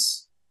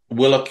lines.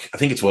 Willock, I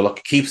think it's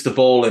Willock, keeps the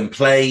ball in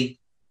play.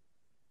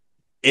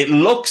 It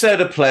looks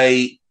out of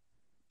play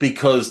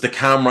because the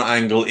camera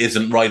angle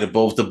isn't right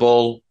above the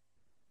ball.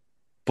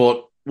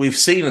 But we've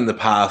seen in the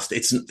past,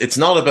 it's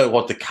not about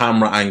what the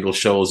camera angle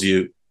shows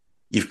you.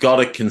 You've got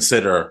to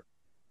consider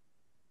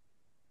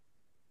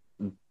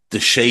the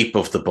shape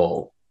of the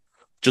ball.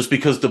 Just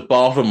because the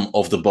bottom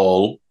of the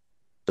ball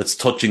that's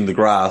touching the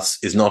grass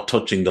is not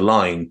touching the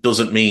line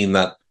doesn't mean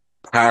that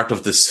part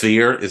of the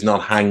sphere is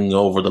not hanging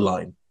over the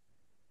line.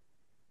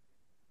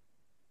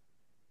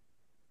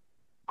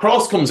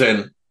 Cross comes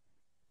in.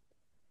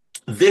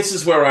 This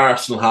is where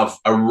Arsenal have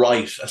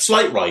a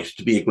slight right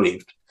to be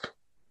aggrieved.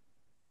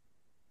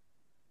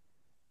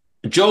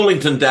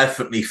 Joelinton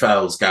definitely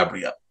fouls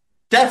Gabriel.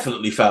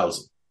 Definitely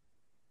fouls him.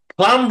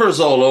 Clambers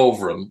all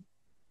over him.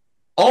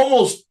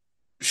 Almost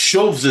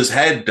shoves his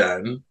head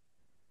down.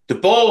 The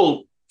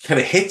ball kind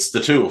of hits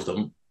the two of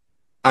them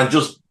and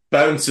just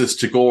bounces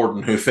to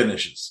Gordon, who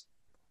finishes.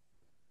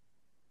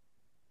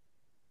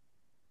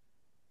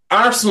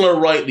 Arsenal are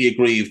rightly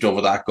aggrieved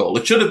over that goal.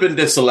 It should have been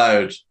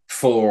disallowed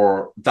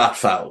for that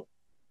foul.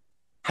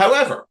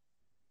 However,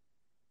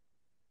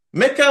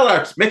 Mikel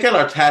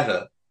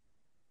Arteta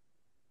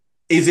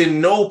is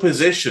in no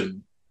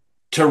position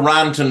to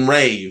rant and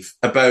rave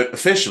about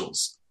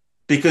officials,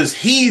 because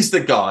he's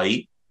the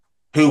guy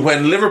who,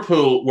 when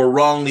Liverpool were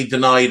wrongly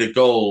denied a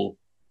goal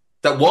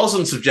that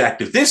wasn't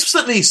subjective, this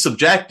was at least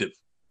subjective.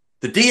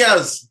 The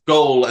Diaz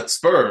goal at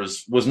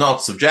Spurs was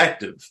not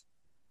subjective.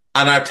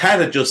 And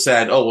Arteta just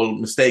said, oh, well,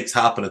 mistakes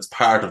happen. It's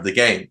part of the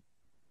game.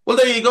 Well,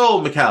 there you go,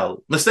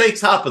 Mikel.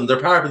 Mistakes happen. They're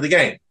part of the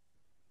game.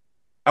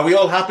 Are we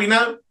all happy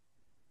now?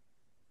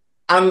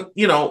 And,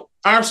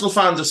 Arsenal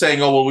fans are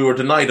saying, oh, well, we were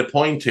denied a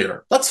point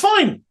here. That's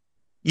fine.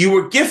 You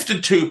were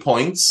gifted 2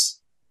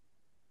 points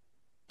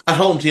at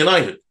home to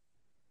United.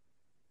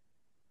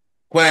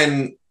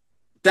 When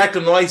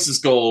Declan Rice's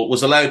goal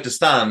was allowed to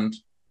stand,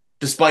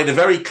 despite a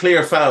very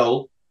clear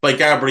foul by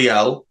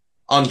Gabriel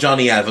on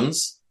Johnny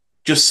Evans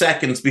just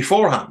seconds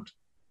beforehand.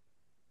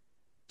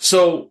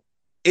 So,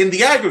 in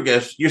the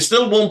aggregate, you're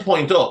still 1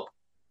 point up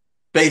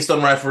based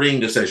on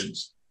refereeing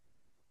decisions.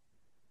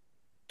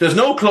 There's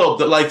no club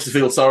that likes to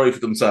feel sorry for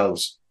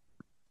themselves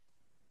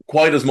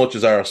quite as much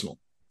as Arsenal.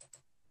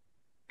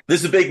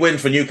 This is a big win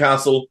for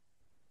Newcastle.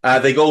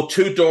 They go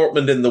to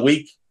Dortmund in the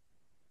week.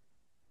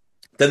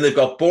 Then they've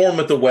got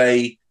Bournemouth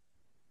away,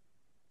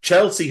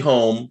 Chelsea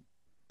home,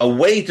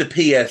 away to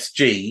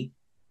PSG,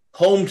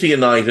 home to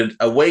United,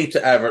 away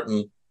to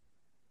Everton,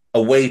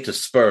 away to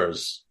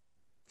Spurs.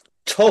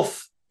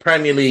 Tough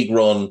Premier League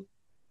run,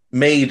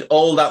 made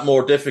all that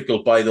more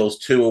difficult by those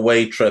 2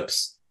 away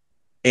trips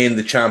in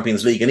the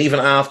Champions League. And even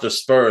after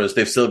Spurs,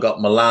 they've still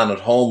got Milan at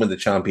home in the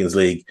Champions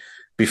League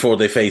before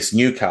they face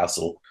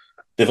Newcastle.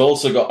 They've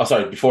also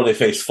got, before they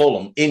face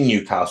Fulham in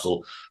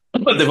Newcastle.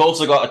 They've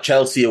also got a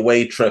Chelsea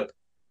away trip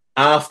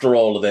after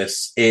all of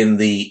this in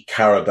the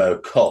Carabao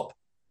Cup.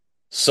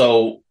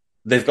 So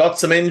they've got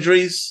some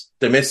injuries.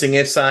 They're missing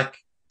Isak.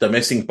 They're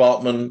missing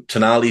Botman.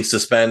 Tonali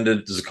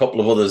suspended. There's a couple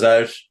of others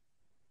out.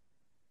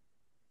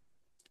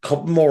 A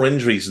couple more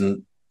injuries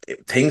and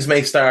things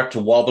may start to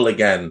wobble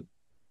again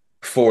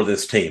for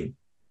this team.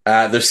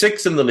 They're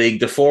 6th in the league.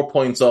 They're 4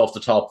 points off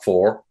the top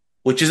 4,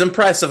 which is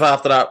impressive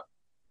after that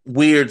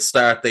weird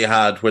start they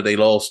had where they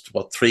lost,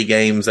 3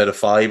 games out of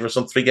 5 or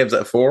something, 3 games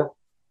out of 4.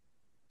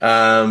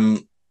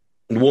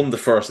 Won the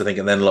first, I think,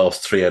 and then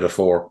lost 3 out of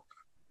 4.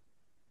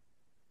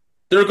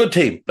 They're a good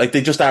team.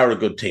 They just are a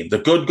good team.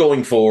 They're good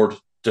going forward.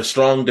 They're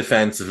strong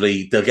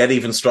defensively. They'll get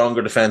even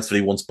stronger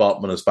defensively once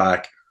Botman is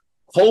back.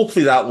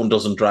 Hopefully that one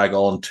doesn't drag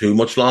on too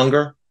much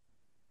longer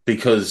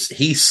because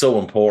he's so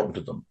important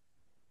to them.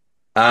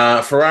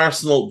 For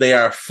Arsenal, they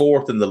are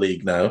 4th in the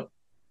league now.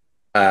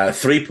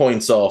 3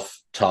 points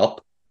off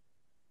top.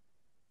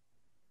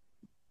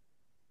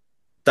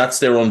 That's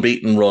their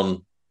unbeaten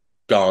run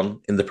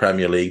gone in the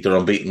Premier League, their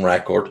unbeaten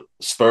record.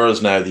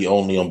 Spurs now the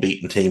only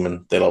unbeaten team,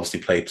 and they'll obviously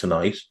play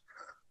tonight.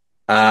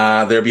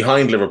 They're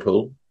behind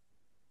Liverpool.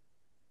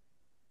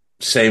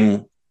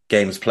 Same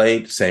games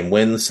played, same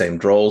wins, same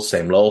draws,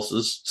 same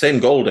losses, same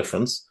goal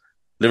difference.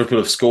 Liverpool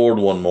have scored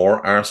 1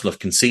 more. Arsenal have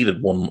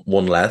conceded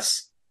one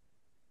less.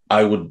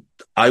 I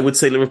would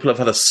say Liverpool have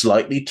had a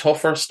slightly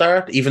tougher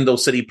start, even though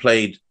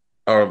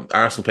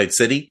Arsenal played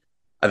City.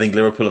 I think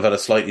Liverpool have had a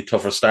slightly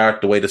tougher start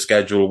the way the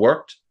schedule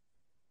worked.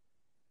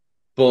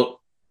 But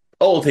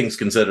all things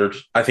considered,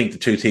 I think the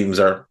two teams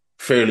are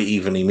fairly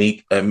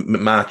evenly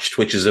matched,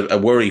 which is a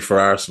worry for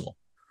Arsenal.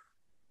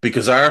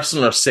 Because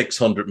Arsenal are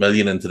 600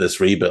 million into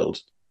this rebuild.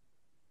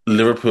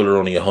 Liverpool are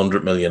only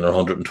 100 million or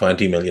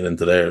 120 million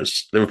into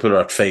theirs. Liverpool are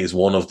at phase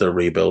 1 of their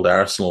rebuild.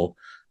 Arsenal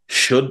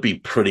should be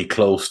pretty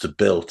close to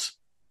built.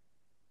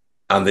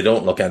 And they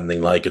don't look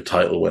anything like a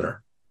title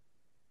winner.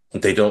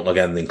 They don't look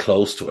anything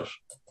close to it.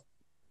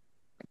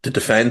 The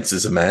defence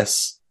is a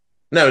mess.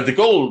 Now,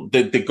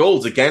 the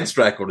goals against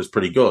record is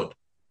pretty good.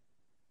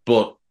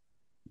 But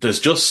there's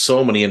just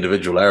so many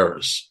individual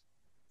errors.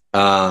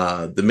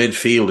 The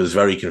midfield is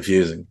very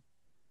confusing.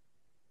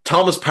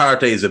 Thomas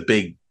Partey is a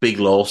big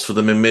loss for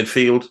them in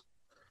midfield.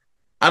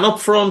 And up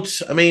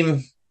front,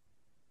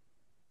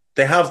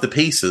 they have the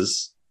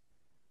pieces.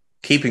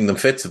 Keeping them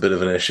fit's a bit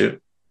of an issue.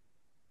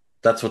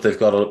 That's what they've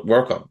got to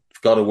work on.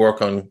 They've got to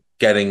work on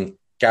getting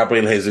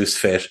Gabriel Jesus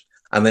fit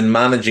and then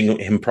managing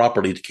him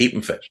properly to keep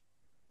him fit.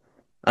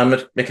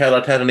 And Mikel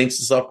Arteta needs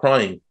to stop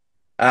crying.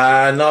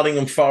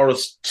 Nottingham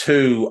Forest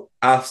 2,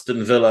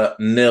 Aston Villa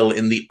 0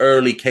 in the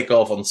early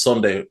kickoff on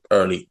Sunday,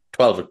 2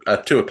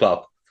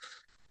 o'clock.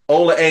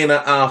 Ola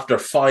Aina after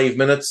 5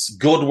 minutes.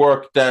 Good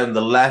work down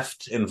the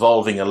left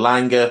involving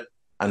Elanga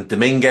and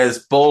Dominguez.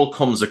 Ball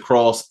comes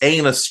across.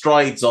 Aina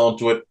strides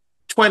onto it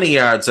 20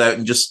 yards out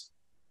and just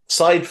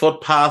side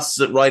foot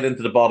passes it right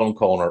into the bottom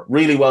corner.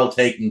 Really well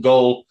taken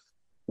goal.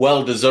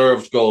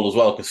 Well-deserved goal as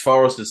well because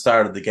Forest had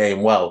started the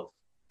game well.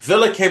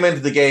 Villa came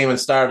into the game and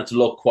started to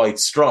look quite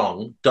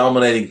strong,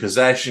 dominating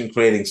possession,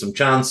 creating some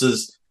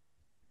chances.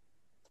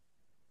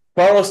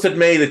 Forest had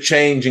made a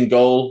change in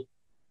goal.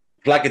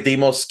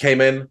 Vlachodimos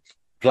came in.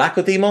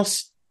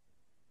 Vlachodimos?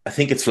 I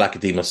think it's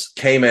Vlachodimos.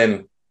 Came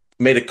in,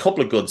 made a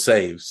couple of good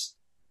saves.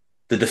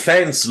 The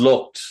defence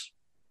looked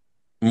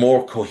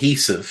more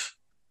cohesive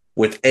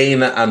with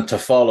Aina and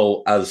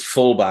Toffolo as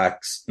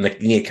fullbacks,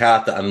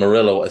 Nyakata and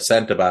Murillo as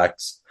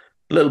centre-backs.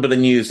 A little bit of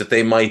news that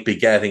they might be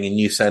getting a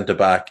new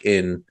centre-back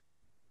in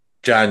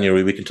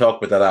January. We can talk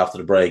about that after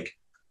the break.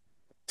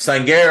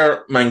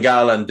 Sangaré,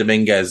 Mangala and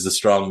Dominguez is a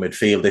strong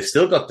midfield. They've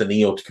still got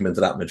Danilo to come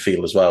into that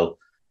midfield as well.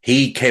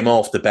 He came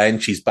off the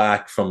bench. He's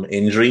back from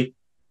injury.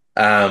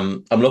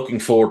 I'm looking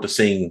forward to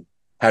seeing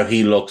how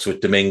he looks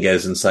with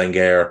Dominguez and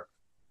Sangaré.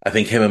 I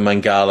think him and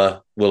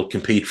Mangala will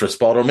compete for a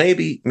spot, or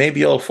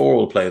maybe all four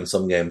will play in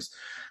some games.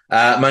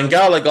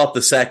 Mangala got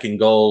the second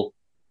goal.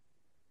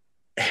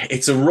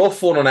 It's a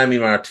rough one on Emi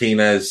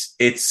Martinez.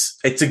 It's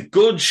a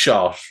good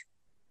shot.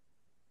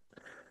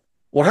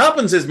 What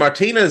happens is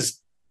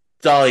Martinez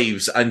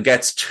dives and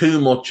gets too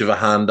much of a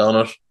hand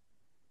on it.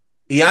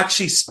 He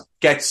actually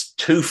gets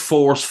too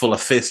forceful a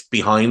fist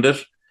behind it.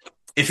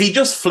 If he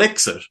just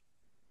flicks it,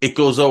 it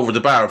goes over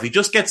the bar. If he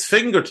just gets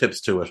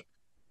fingertips to it,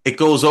 it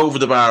goes over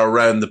the bar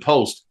around the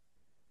post.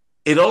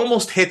 It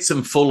almost hits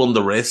him full on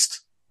the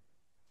wrist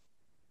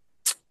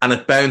and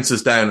it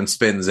bounces down and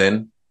spins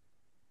in.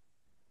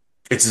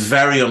 It's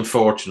very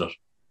unfortunate.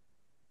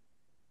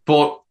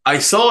 But I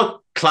saw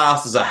it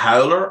classed as a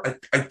howler.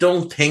 I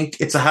don't think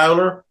it's a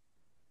howler.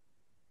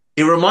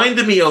 It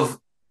reminded me of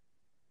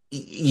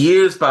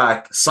years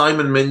back,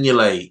 Simon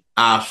Mignolet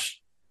at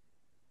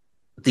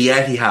the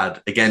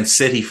Etihad against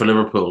City for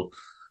Liverpool.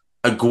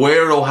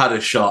 Aguero had a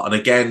shot, and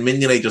again,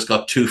 Mignolet just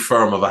got too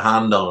firm of a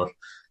hand on it.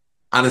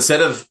 And instead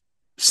of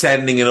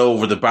sending it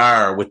over the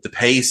bar with the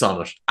pace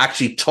on it,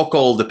 actually took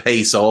all the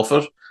pace off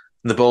it,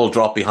 and the ball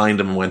dropped behind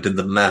him and went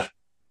into the net.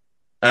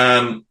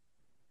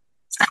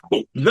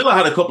 Villa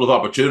had a couple of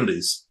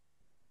opportunities,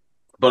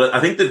 but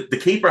I think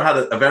the keeper had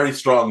a very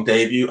strong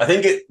debut. I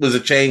think it was a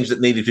change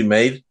that needed to be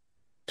made.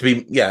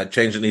 A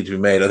change that needed to be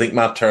made. I think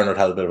Matt Turner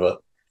had a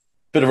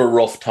bit of a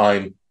rough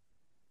time,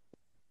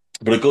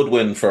 but a great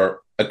win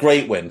for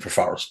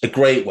Forest. A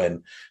great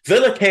win.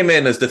 Villa came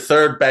in as the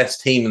third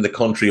best team in the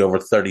country over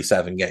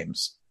 37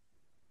 games.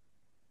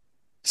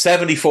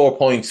 74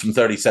 points from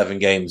 37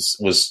 games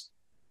was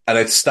an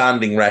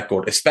outstanding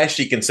record,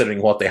 especially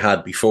considering what they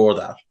had before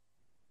that.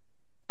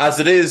 As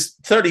it is,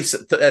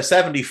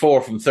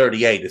 74 from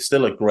 38 is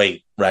still a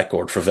great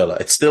record for Villa.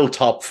 It's still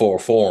top four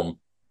form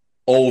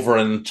over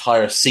an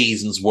entire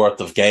season's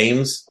worth of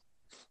games.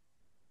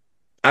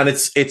 And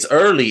it's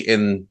early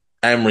in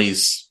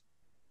Emery's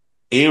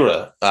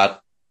era, at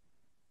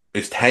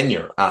his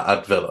tenure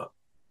at Villa.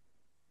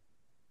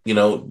 You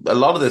know, a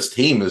lot of this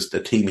team is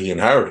the team he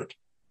inherited.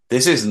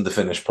 This isn't the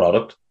finished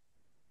product.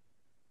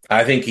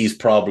 I think he's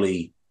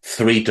probably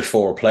 3 to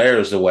 4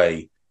 players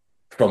away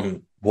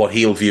from what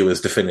he'll view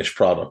as the finished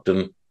product,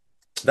 and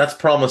that's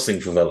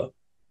promising for Villa.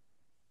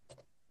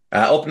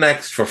 Up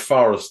next for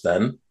Forest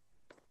then,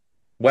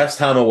 West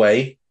Ham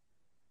away,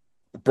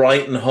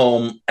 Brighton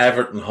home,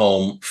 Everton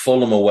home,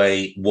 Fulham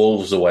away,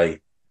 Wolves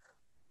away.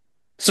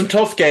 Some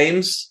tough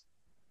games,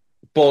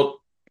 but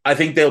I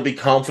think they'll be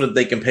confident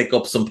they can pick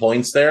up some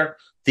points there.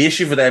 The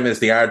issue for them is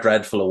they are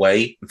dreadful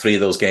away. 3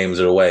 of those games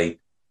are away.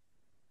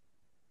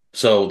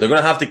 So they're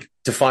going to have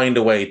to find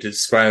a way to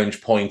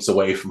scrounge points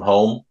away from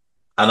home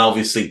and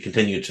obviously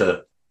continue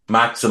to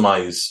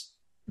maximise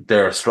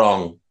their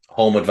strong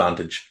home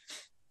advantage.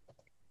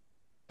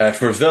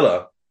 For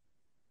Villa,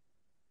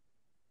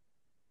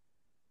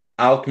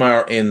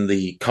 Alkmaar in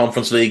the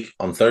Conference League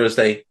on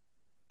Thursday,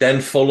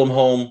 then Fulham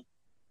home,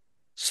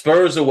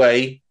 Spurs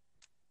away.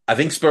 I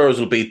think Spurs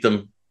will beat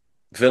them.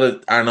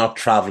 Villa are not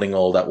travelling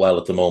all that well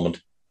at the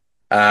moment.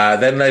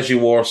 Then Legia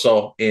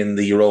Warsaw in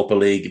the Europa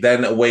League,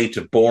 then away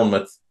to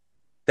Bournemouth,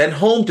 then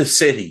home to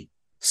City,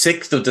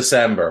 6th of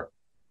December,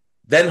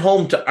 then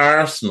home to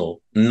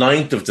Arsenal,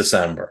 9th of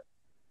December.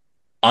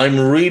 I'm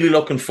really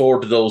looking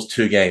forward to those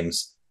 2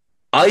 games.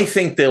 I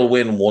think they'll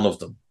win one of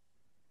them.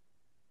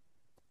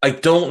 I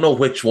don't know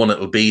which one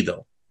it'll be,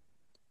 though.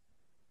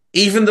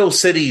 Even though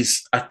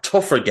City's a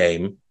tougher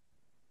game,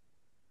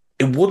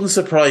 it wouldn't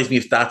surprise me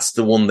if that's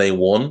the one they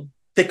won.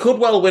 They could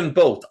well win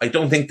both. I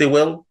don't think they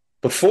will.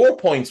 But 4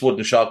 points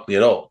wouldn't shock me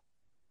at all.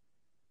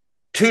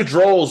 2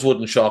 draws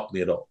wouldn't shock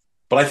me at all.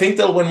 But I think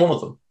they'll win one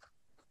of them.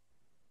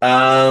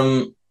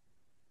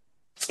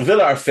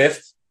 Villa are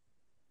 5th,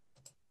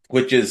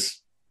 which is,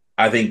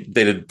 I think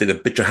they did a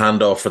bit your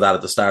hand off for that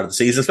at the start of the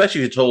season,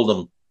 especially if you told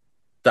them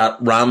that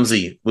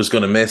Ramsey was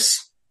going to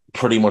miss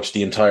pretty much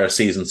the entire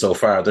season so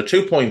far. They're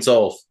 2 points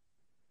off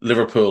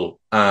Liverpool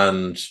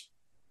and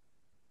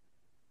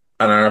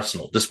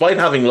Arsenal, despite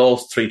having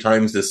lost 3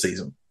 times this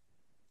season.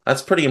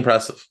 That's pretty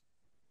impressive.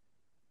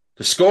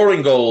 They're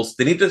scoring goals.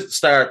 They need to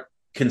start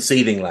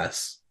conceding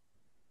less.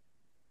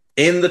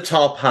 In the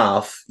top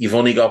half, you've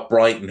only got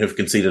Brighton who've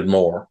conceded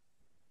more.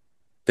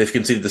 They've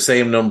conceded the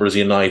same number as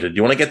United.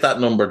 You want to get that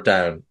number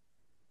down.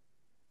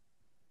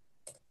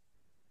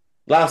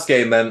 Last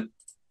game then,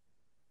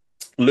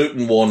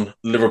 Luton 1,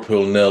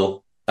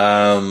 Liverpool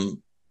 0.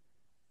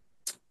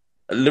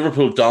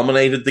 Liverpool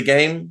dominated the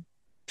game.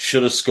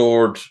 Should have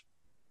scored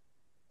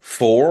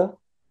 4.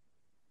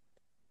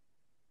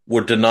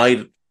 Were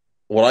denied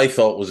what I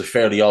thought was a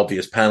fairly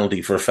obvious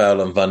penalty for a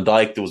foul on Van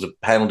Dijk. There was a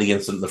penalty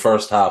incident in the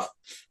first half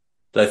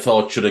that I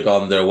thought should have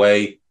gone their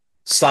way.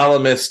 Salah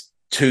missed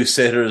 2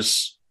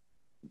 sitters.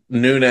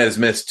 Nunez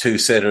missed 2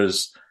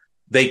 sitters.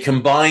 They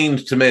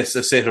combined to miss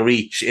a sitter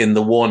each in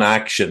the one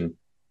action.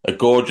 A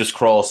gorgeous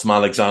cross from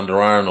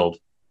Alexander-Arnold.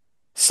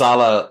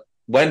 Salah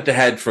went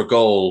ahead for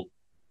goal,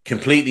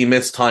 completely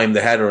mistimed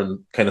the header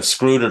and kind of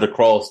screwed it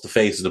across the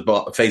face of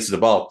the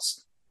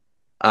box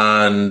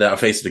and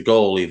face of the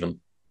goal even.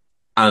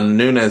 And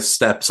Nunez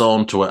steps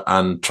onto it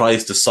and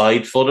tries to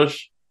side foot it.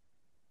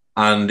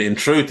 And in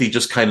truth, he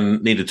just kind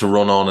of needed to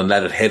run on and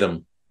let it hit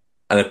him.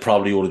 And it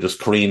probably would have just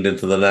careened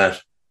into the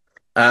net.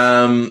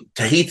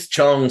 Tahith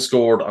Chong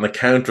scored on a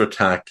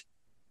counter-attack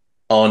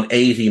on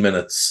 80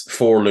 minutes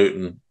for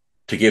Luton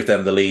to give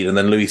them the lead. And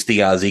then Luis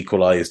Diaz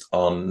equalised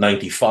on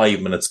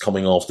 95 minutes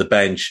coming off the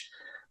bench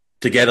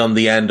to get on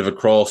the end of a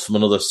cross from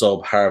another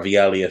sub, Harvey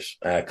Elliott,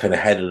 kind of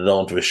headed it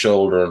onto his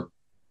shoulder and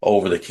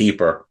over the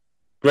keeper.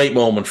 Great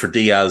moment for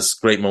Diaz,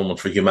 great moment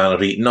for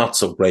humanity. Not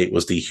so great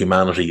was the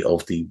humanity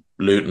of the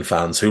Luton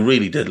fans who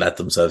really did let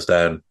themselves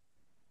down.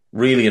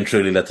 Really and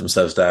truly let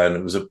themselves down.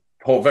 It was a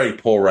very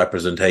poor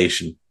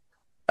representation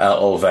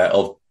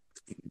of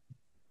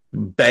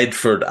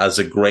Bedford as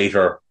a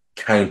greater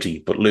county,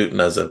 but Luton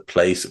as a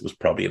place, it was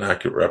probably an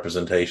accurate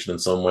representation in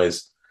some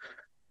ways.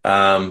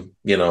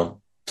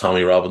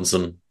 Tommy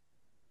Robinson,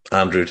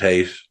 Andrew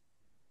Tate,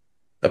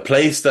 a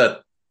place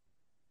that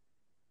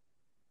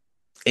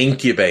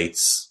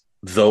incubates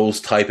those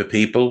type of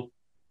people.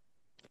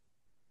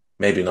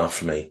 Maybe not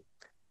for me.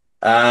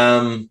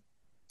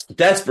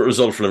 Desperate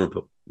result for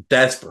Liverpool.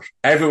 Desperate.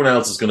 Everyone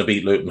else is going to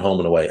beat Luton home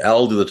and away.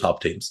 All do the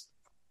top teams.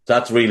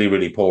 That's really,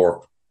 really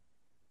poor.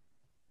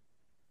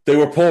 They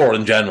were poor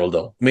in general,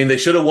 though. I mean, they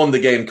should have won the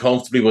game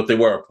comfortably, but they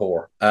were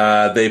poor.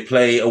 They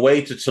play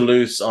away to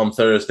Toulouse on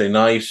Thursday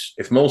night.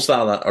 If Mo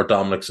Salah or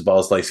Dominic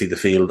Szoboszlai see the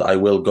field, I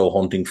will go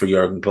hunting for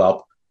Jurgen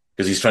Klopp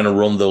because he's trying to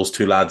run those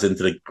 2 lads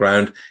into the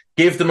ground.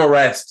 Give them a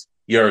rest,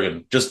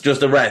 Jurgen. Just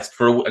a rest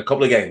for a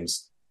couple of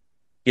games.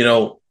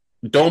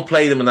 Don't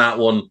play them in that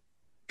one.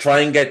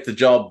 Try and get the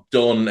job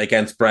done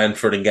against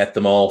Brentford and get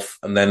them off.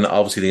 And then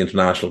obviously the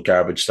international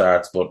garbage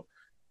starts. But,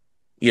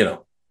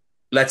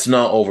 let's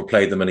not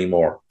overplay them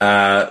anymore.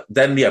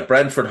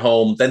 Brentford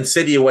home. Then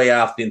City away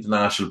after the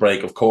international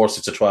break. Of course,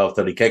 it's a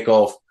 12:30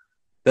 kickoff.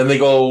 Then they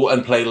go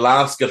and play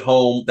Lask at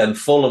home. Then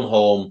Fulham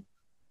home.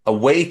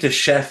 Away to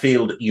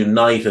Sheffield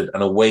United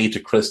and away to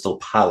Crystal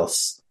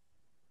Palace.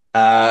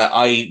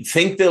 I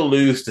think they'll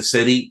lose to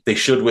City. They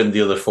should win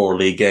the other 4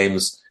 league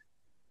games.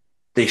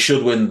 They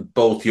should win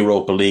both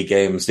Europa League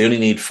games. They only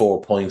need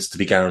 4 points to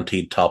be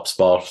guaranteed top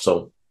spot.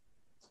 So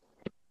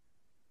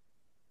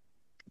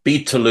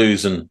beat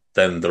Toulouse and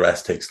then the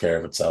rest takes care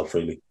of itself,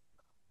 really.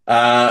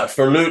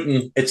 For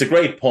Luton, it's a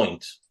great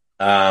point.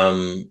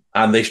 And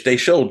they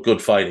showed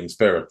good fighting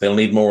spirit. They'll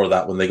need more of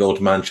that when they go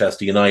to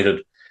Manchester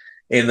United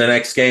in the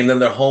next game. Then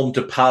they're home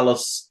to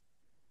Palace,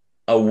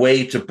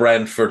 away to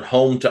Brentford,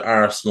 home to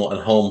Arsenal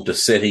and home to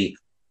City.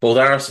 Both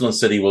Arsenal and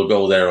City will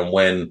go there and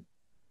win.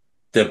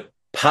 The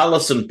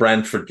Palace and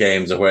Brentford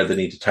games are where they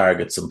need to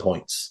target some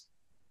points.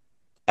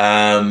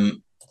 They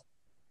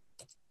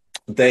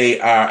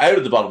are out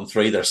of the bottom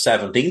 3. They're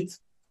 17th.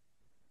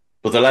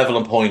 But they're level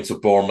in points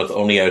with Bournemouth,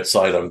 only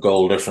outside on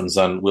goal difference,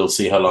 and we'll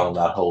see how long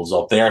that holds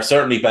up. They are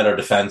certainly better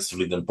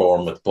defensively than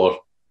Bournemouth, but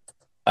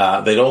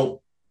they don't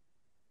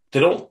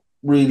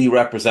really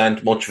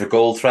represent much of a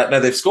goal threat. Now,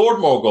 they've scored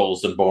more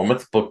goals than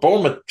Bournemouth, but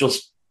Bournemouth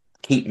just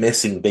keep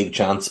missing big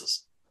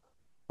chances.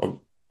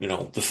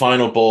 The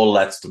final ball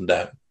lets them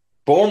down.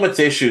 Bournemouth's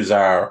issues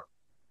are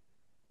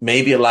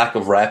maybe a lack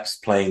of reps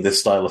playing this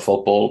style of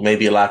football,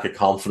 maybe a lack of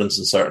confidence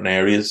in certain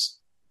areas.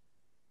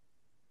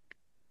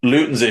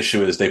 Luton's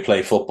issue is they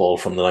play football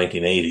from the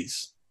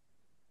 1980s.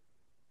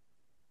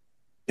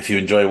 If you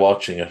enjoy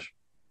watching it,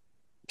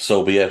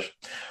 so be it.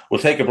 We'll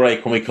take a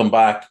break. When we come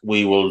back,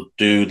 we will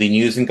do the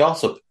news and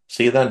gossip.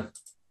 See you then.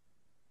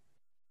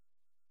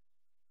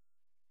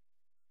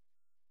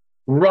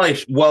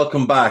 Right,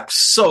 welcome back.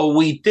 So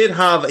we did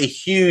have a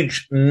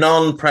huge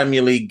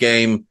non-Premier League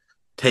game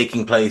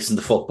taking place in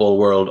the football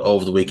world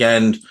over the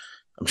weekend.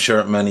 I'm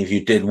sure many of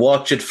you did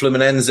watch it.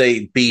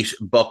 Fluminense beat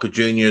Boca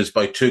Juniors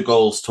by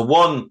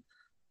 2-1.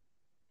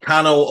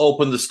 Cano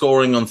opened the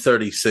scoring on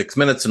 36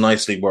 minutes. A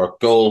nicely worked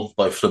goal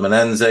by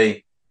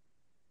Fluminense.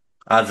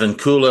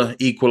 Advincula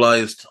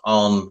equalised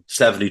on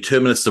 72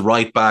 minutes. The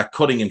right back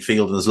cutting in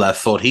field on his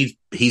left foot.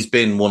 He's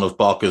been one of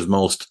Boca's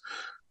most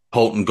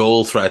potent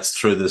goal threats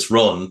through this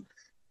run.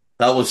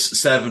 That was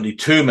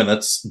 72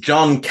 minutes.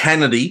 John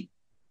Kennedy,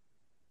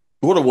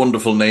 what a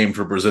wonderful name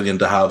for a Brazilian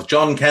to have.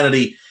 John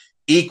Kennedy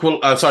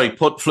put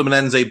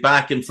Fluminense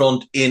back in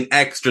front in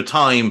extra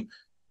time.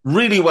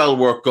 Really well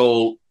worked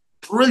goal.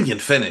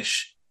 Brilliant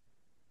finish.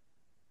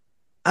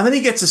 And then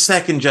he gets a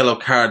second yellow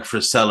card for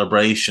a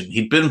celebration.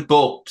 He'd been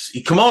booked.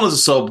 He'd come on as a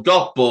sub,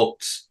 got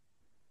booked,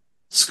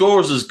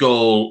 scores his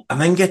goal, and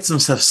then gets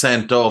himself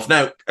sent off.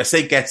 Now, I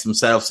say gets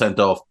himself sent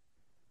off.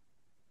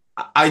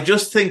 I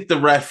just think the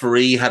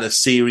referee had a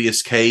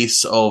serious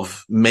case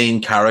of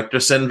main character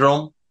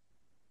syndrome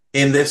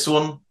in this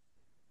one.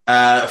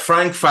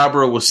 Frank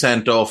Fabra was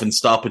sent off in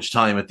stoppage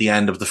time at the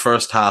end of the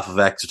first half of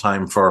extra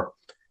time for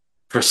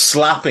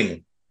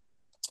slapping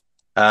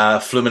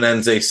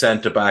Fluminense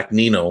centre-back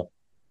Nino.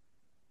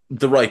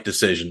 The right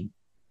decision.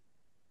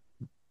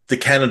 The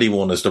Kennedy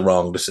one is the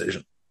wrong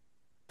decision.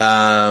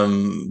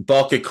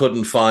 Boca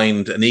couldn't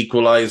find an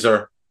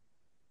equaliser.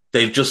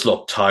 They just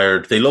looked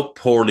tired. They looked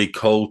poorly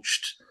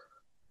coached.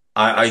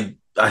 I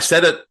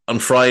said it on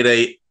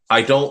Friday.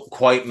 I don't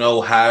quite know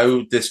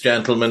how this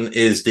gentleman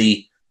is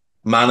the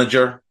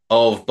manager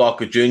of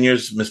Boca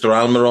Juniors, Mr.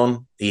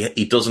 Almiron.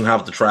 He doesn't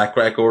have the track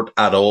record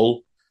at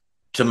all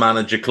to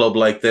manage a club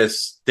like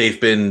this. They've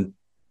been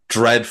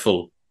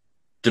dreadful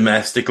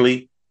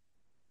domestically.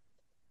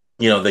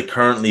 You know, they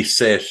currently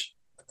sit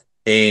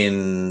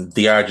in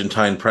the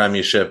Argentine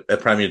Premier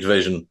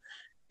Division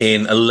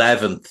in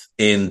 11th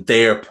in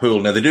their pool.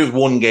 Now, they do have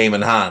one game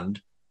in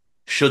hand.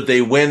 Should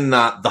they win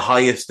that, the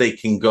highest they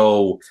can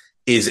go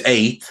is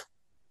 8th.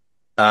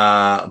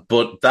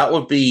 But that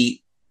would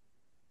be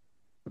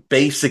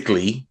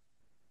basically,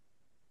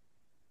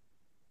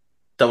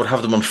 that would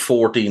have them on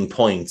 14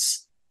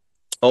 points.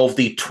 Of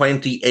the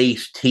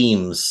 28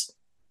 teams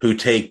who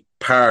take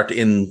part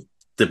in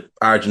the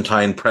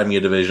Argentine Premier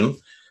Division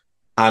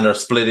and are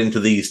split into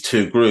these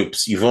two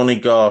groups, you've only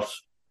got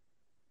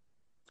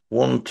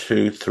 1,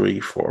 2, 3,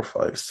 4,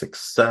 5, 6,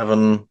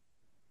 7,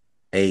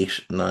 8,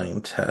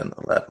 9, 10,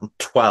 11,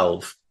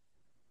 12.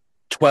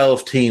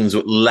 12 teams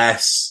with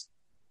less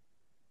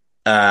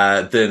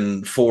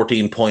than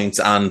 14 points,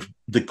 and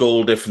the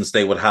goal difference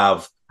they would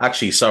have.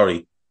 Actually,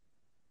 sorry.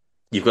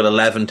 You've got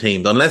 11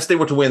 teams. Unless they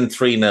were to win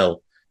 3-0,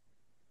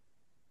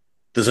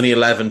 there's only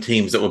 11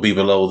 teams that would be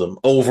below them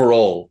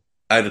overall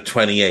out of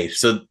 28.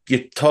 So you're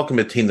talking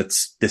about a team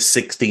that's the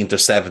 16th or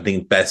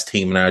 17th best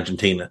team in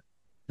Argentina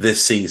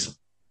this season.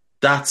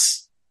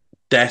 That's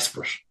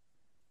desperate.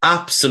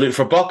 Absolute.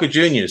 For Boca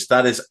Juniors,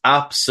 that is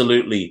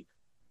absolutely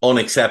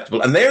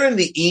unacceptable. And they're in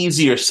the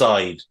easier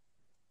side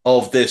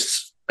of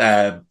this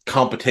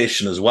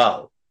competition as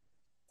well.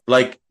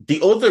 Like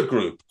the other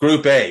group,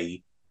 Group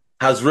A,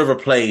 has River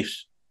Plate,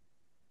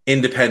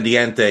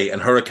 Independiente,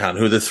 and Huracan,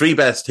 who are the three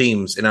best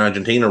teams in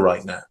Argentina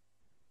right now.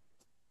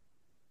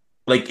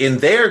 Like in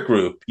their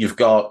group, you've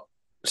got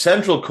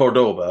Central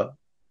Cordoba,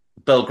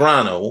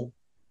 Belgrano,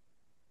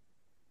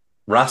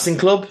 Racing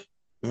Club.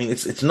 I mean,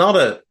 it's not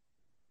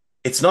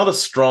a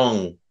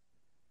strong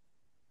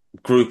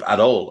group at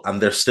all,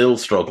 and they're still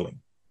struggling.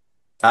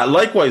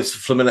 Likewise,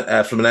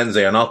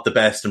 Fluminense are not the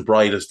best and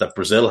brightest that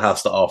Brazil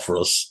has to offer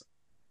us.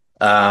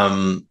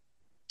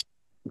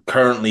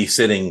 Currently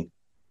sitting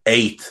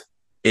 8th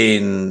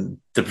in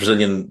the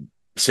Brazilian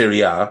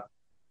Serie A.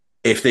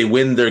 If they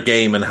win their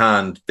game in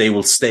hand, they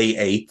will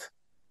stay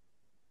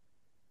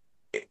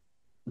 8th.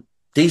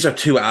 These are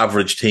two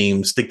average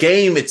teams. The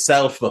game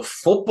itself, from a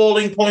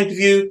footballing point of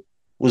view,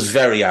 was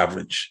very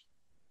average.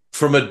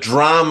 From a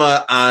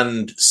drama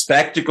and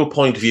spectacle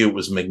point of view, it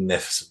was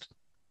magnificent.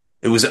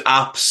 It was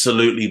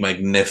absolutely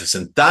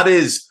magnificent. That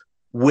is,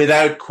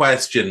 without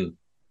question,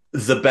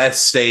 the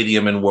best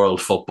stadium in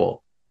world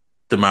football,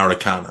 the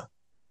Maracana.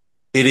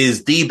 It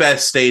is the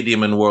best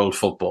stadium in world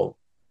football.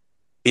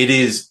 It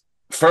is,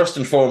 first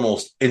and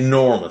foremost,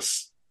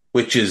 enormous,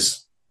 which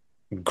is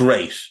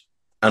great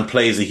and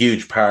plays a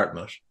huge part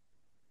in it.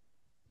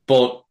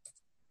 But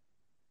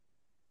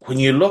when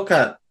you look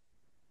at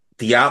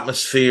the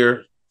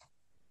atmosphere,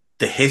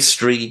 the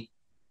history,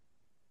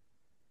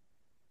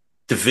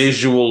 the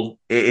visual,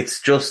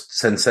 it's just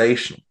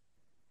sensational.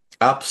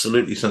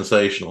 Absolutely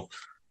sensational.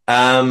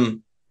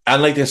 And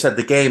like I said,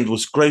 the game, there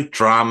was great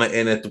drama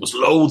in it. There was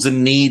loads of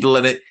needle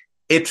in it.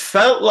 It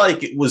felt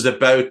like it was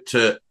about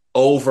to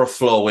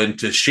overflow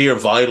into sheer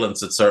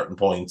violence at certain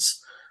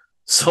points.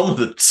 Some of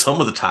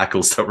the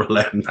tackles that were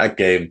led in that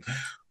game,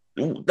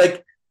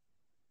 like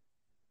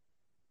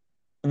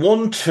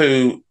 1,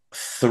 2,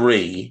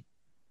 3,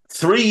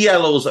 3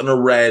 yellows and a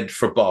red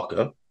for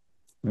Boca.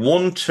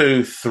 1,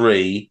 2,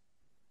 3,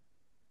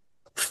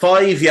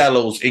 5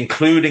 yellows,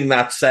 including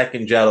that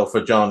second yellow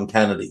for John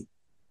Kennedy.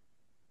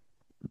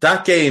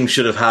 That game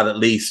should have had at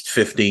least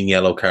 15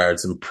 yellow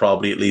cards and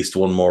probably at least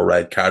one more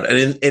red card.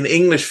 And in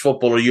English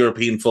football or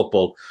European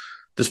football,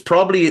 there's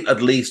probably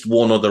at least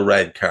one other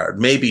red card,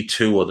 maybe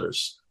 2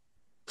 others.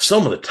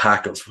 Some of the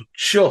tackles were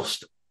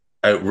just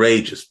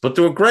outrageous, but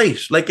they were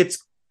great. Like it's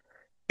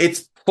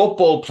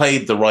football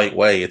played the right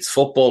way. It's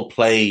football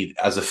played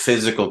as a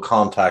physical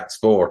contact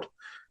sport.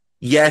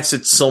 Yes,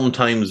 it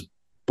sometimes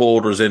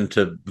borders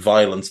into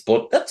violence,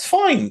 but that's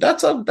fine.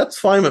 That's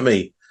fine with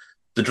me.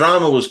 The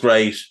drama was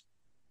great.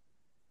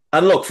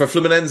 And look, for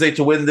Fluminense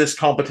to win this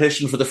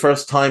competition for the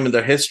first time in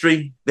their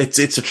history, it's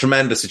a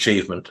tremendous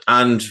achievement.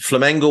 And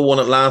Flamengo won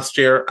it last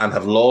year and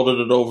have lorded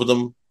it over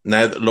them.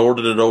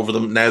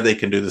 Now they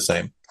can do the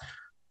same.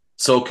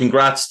 So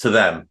congrats to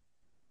them.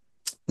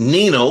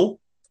 Nino,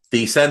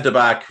 the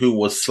centre-back who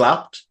was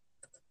slapped,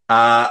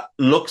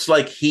 looks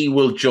like he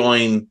will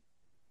join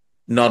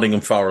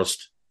Nottingham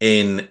Forest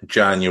in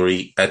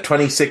January. At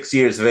 26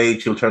 years of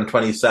age, he'll turn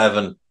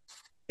 27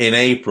 in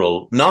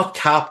April. Not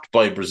capped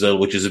by Brazil,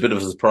 which is a bit of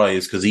a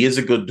surprise because he is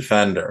a good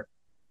defender.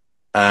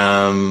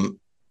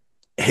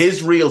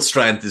 His real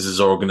strength is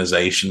his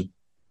organisation.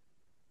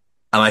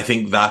 And I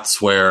think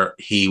that's where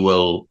he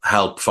will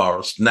help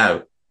Forest.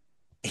 Now,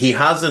 he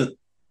hasn't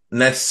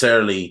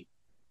necessarily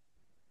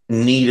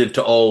needed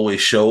to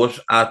always show it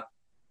at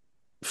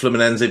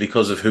Fluminense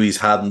because of who he's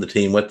had in the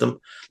team with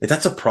them. Like,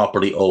 that's a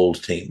properly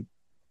old team.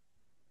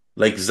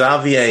 Like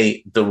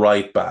Xavier, the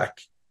right back,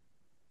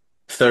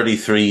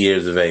 33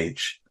 years of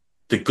age.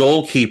 The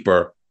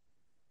goalkeeper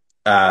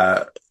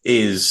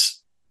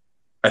is,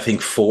 I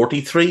think,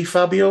 43,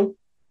 Fabio?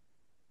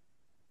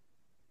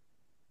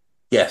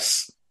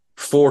 Yes,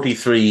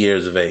 43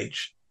 years of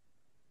age.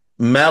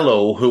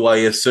 Melo, who I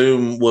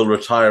assume will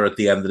retire at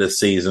the end of this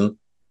season,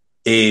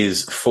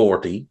 is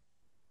 40.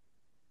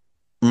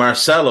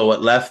 Marcelo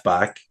at left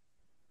back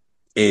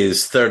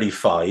is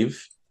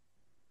 35.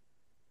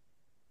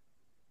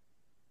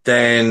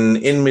 Then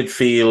in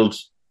midfield,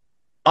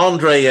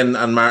 Andre and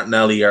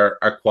Martinelli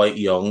are quite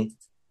young,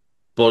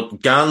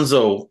 but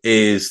Ganzo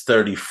is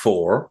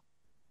 34.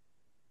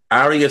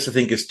 Arias, I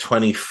think, is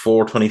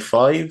 24,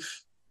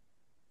 25.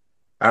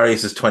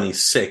 Arias is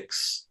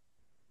 26.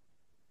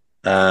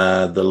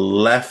 The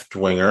left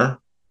winger,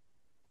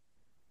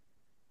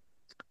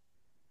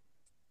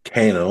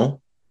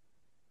 Kano,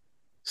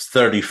 is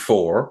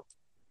 34.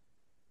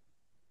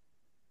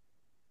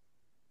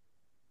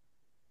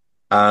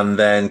 And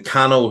then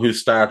Kano, who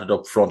started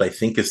up front, I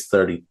think is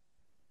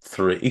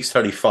 33. He's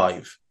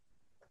 35.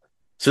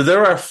 So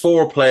there are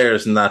 4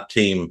 players in that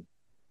team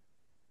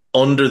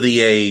under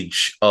the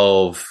age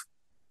of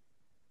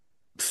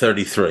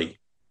 33.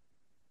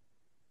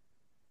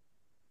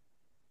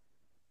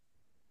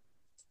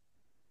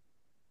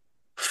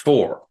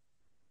 Four.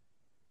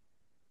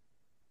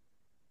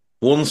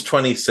 One's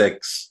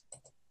 26.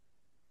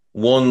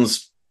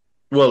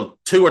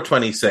 Two are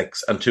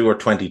 26 and 2 are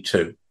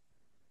 22.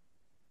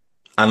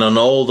 And on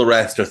all the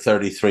rest are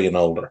 33 and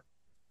older.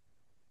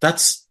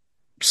 That's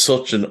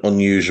such an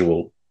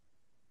unusual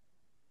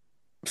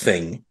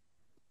thing.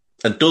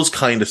 It does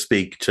kind of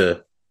speak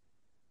to...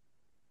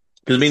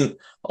 Because, I mean,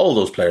 all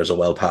those players are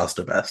well past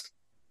their best.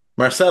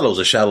 Marcelo's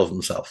a shell of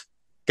himself.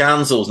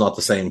 Ganzo's not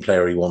the same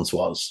player he once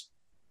was.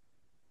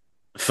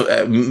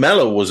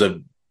 Melo was a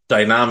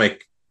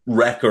dynamic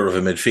wrecker of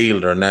a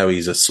midfielder, and now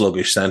he's a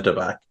sluggish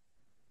centre-back.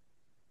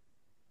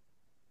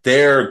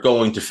 They're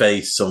going to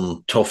face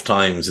some tough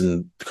times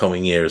in the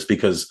coming years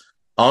because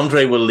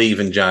Andre will leave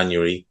in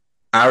January.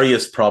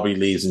 Arias probably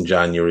leaves in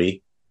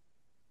January.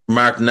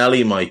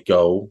 Martinelli might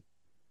go.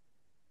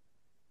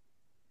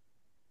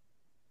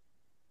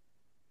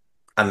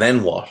 And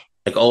then what?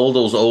 Like all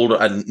those older,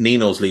 and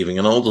Nino's leaving,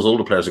 and all those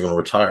older players are going to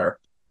retire.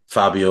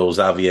 Fabio,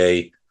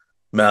 Xavier,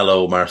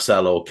 Melo,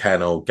 Marcelo,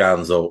 Keno,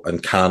 Ganzo,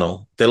 and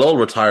Cano. They'll all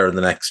retire in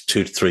the next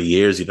 2 to 3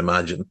 years, you'd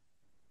imagine.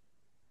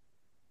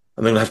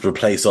 And then we'll have to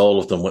replace all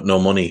of them with no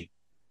money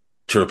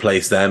to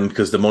replace them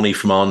because the money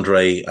from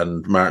Andre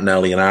and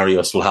Martinelli and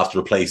Arias will have to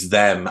replace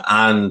them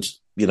and,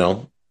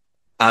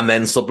 and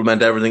then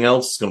supplement everything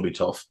else. It's going to be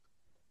tough.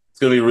 It's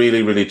going to be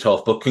really, really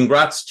tough. But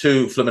congrats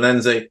to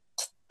Fluminense.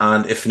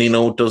 And if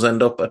Nino does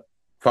end up at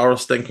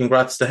Forest, then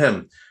congrats to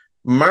him.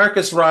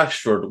 Marcus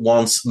Rashford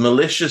wants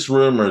malicious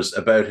rumours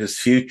about his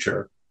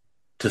future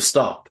to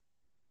stop.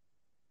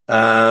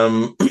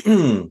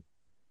 He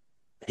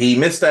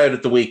missed out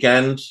at the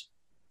weekend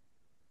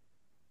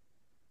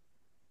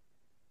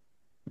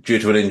due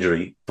to an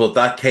injury, but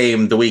that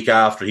came the week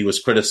after he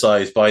was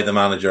criticised by the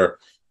manager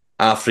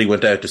after he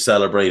went out to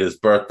celebrate his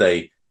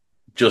birthday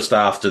just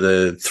after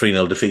the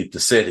 3-0 defeat to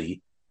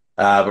City.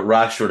 But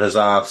Rashford has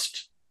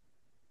asked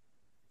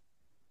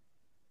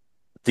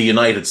the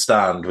United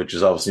Stand, which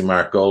is obviously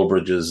Mark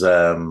Goldbridge's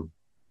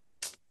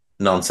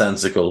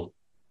nonsensical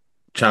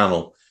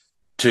channel,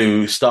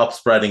 to stop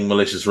spreading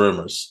malicious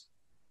rumours.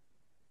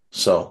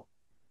 So,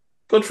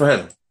 good for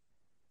him.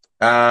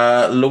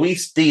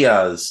 Luis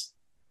Diaz.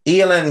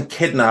 ELN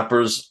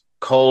kidnappers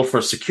call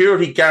for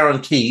security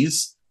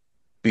guarantees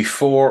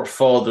before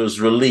father's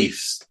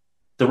release.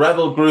 The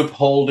rebel group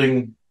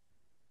holding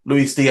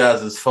Luis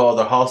Diaz's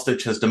father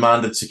hostage has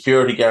demanded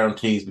security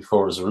guarantees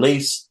before his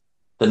release.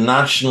 The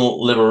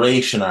National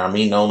Liberation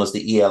Army, known as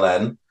the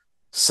ELN,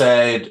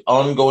 said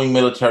ongoing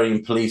military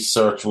and police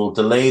search will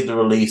delay the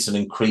release and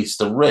increase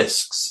the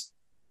risks.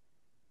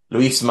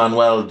 Luis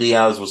Manuel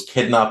Diaz was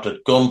kidnapped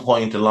at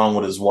gunpoint along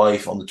with his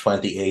wife on the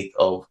 28th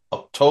of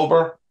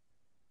October.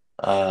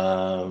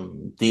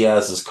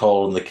 Diaz is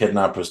calling the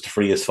kidnappers to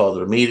free his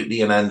father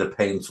immediately and end a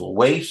painful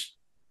wait.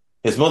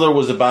 His mother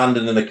was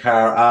abandoned in a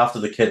car after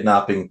the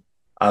kidnapping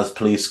as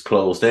police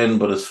closed in,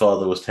 but his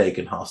father was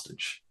taken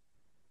hostage.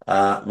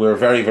 We're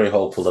very, very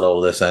hopeful that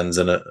all of this ends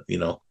in a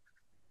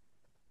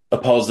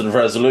positive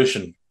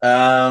resolution.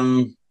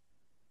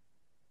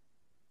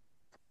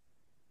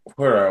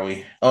 Where are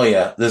we? Oh,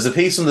 yeah. There's a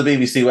piece on the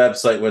BBC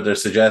website where they're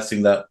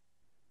suggesting that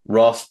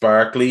Ross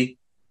Barkley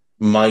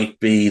might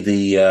be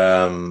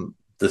the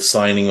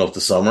signing of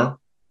the summer,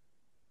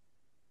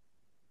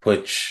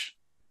 which,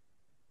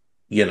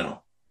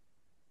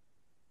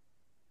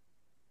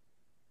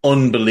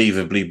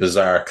 unbelievably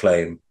bizarre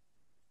claim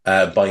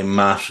by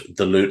Matt,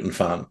 the Luton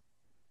fan.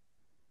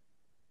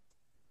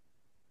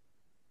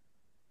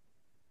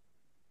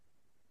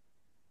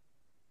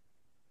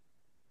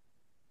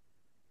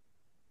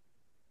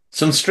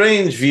 Some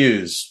strange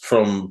views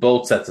from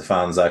both sets of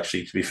fans,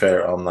 actually, to be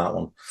fair on that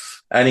one.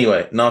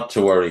 Anyway, not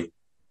to worry.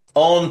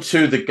 On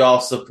to the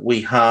gossip.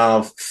 We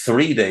have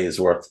 3 days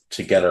worth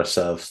to get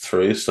ourselves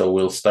through. So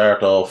we'll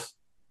start off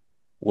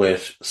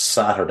with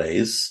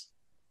Saturdays.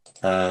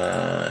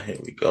 Here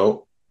we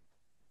go.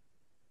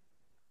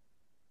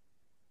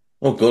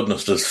 Oh,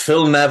 goodness. There's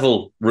Phil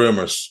Neville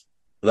rumours.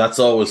 That's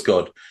always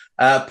good.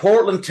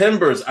 Portland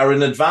Timbers are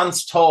in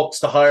advanced talks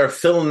to hire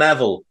Phil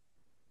Neville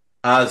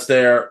as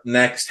their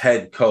next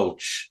head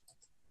coach.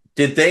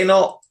 Did they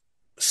not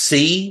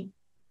see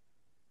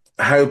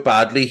how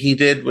badly he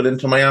did with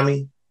Inter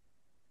Miami?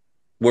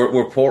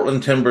 Were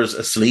Portland Timbers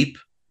asleep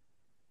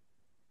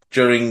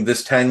during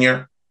this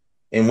tenure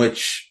in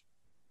which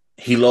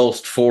he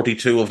lost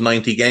 42 of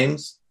 90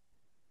 games,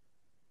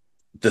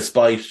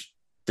 despite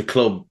the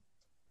club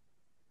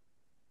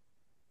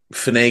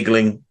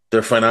finagling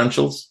their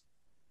financials?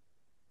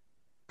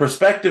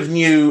 Prospective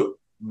new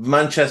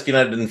Manchester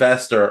United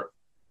investor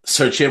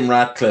Sir Jim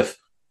Ratcliffe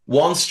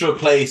wants to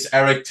replace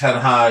Eric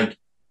Ten Hag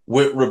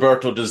with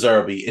Roberto De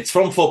Zerbi. It's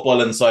from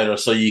Football Insider,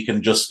 so you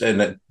can just deem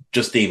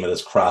it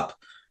as crap.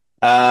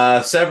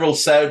 Several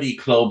Saudi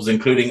clubs,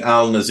 including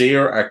Al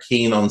Nazir, are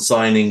keen on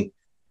signing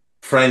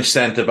French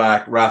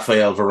centre-back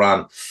Raphael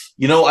Varane.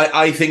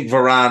 I think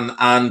Varane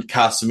and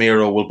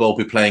Casemiro will both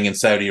be playing in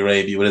Saudi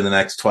Arabia within the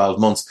next 12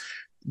 months.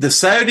 The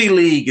Saudi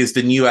League is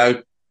the new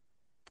out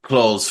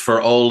clause for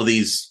all of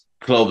these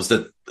clubs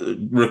that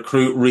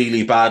recruit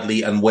really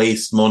badly and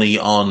waste money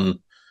on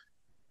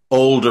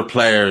older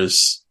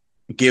players,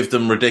 give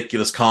them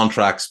ridiculous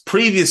contracts.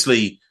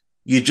 Previously,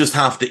 you just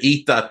have to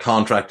eat that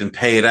contract and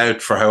pay it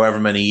out for however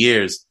many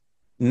years.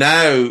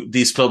 Now,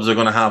 these clubs are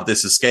going to have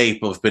this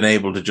escape of being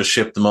able to just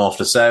ship them off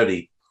to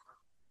Saudi.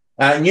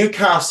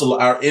 Newcastle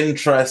are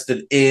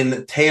interested in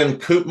Tejan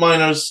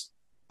Koopmeiners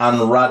and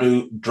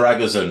Radu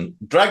Dragusin.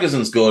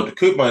 Dragusin's good,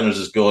 Koopmeiners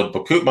is good,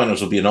 but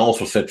Koopmeiners will be an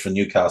awful fit for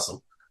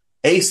Newcastle.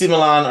 AC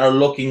Milan are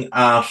looking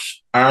at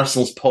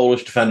Arsenal's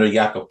Polish defender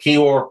Jakub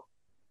Kiwior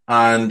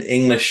and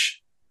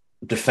English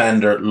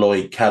defender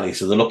Lloyd Kelly.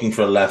 So they're looking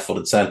for a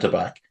left-footed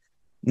centre-back.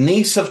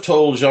 Nice have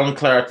told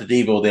Jean-Claire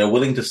Todibo they are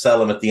willing to sell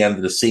him at the end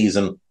of the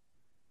season.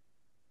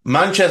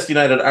 Manchester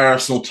United,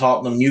 Arsenal,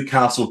 Tottenham,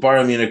 Newcastle,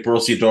 Bayern Munich,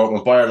 Borussia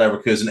Dortmund, Bayer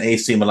Leverkusen,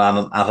 AC Milan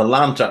and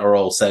Atalanta are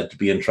all said to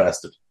be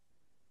interested.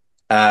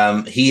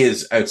 He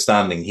is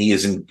outstanding. He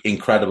is in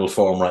incredible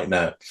form right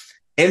now.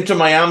 Inter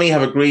Miami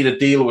have agreed a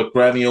deal with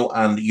Gremio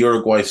and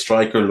Uruguay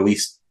striker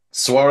Luis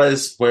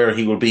Suarez, where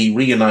he will be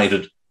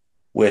reunited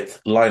with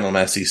Lionel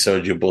Messi,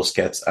 Sergio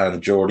Busquets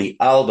and Jordi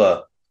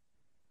Alba.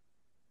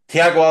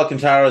 Thiago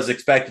Alcantara is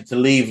expected to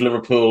leave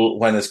Liverpool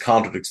when his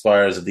contract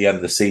expires at the end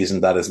of the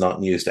season. That is not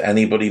news to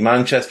anybody.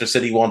 Manchester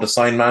City want to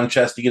sign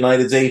Manchester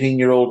United's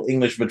 18-year-old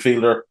English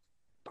midfielder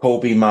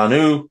Kobe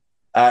Manu.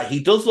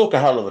 He does look a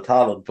hell of a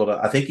talent, but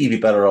I think he'd be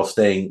better off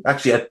staying.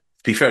 Actually, to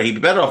be fair, he'd be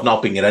better off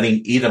not being at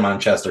either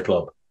Manchester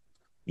club.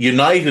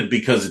 United,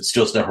 because it's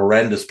just a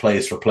horrendous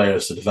place for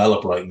players to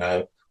develop right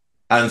now.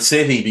 And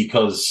City,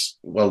 because,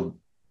 well,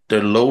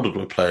 they're loaded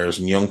with players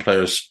and young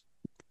players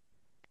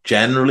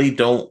generally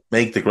don't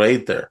make the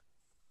grade there.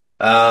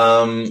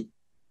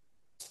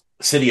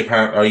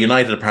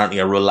 United apparently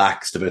are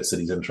relaxed about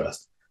City's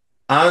interest.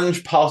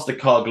 Ange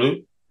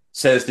Postecoglou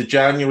says the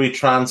January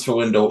transfer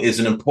window is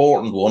an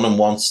important one and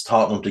wants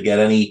Tottenham to get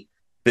any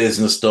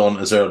business done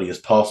as early as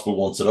possible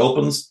once it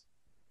opens.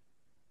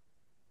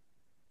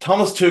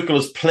 Thomas Tuchel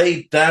has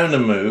played down a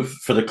move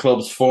for the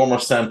club's former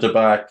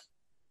centre-back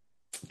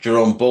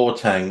Jerome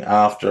Boateng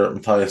after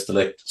Matthias de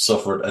Ligt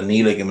suffered a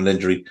knee ligament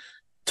injury.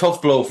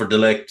 Tough blow for de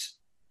Ligt,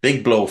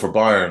 big blow for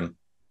Bayern.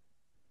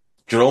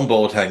 Jerome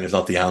Boateng is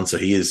not the answer.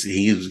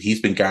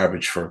 He's been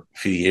garbage for a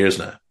few years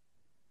now.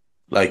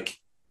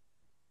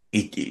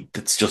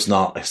 It's just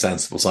not a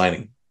sensible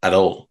signing at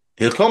all.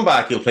 He'll come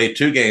back, he'll play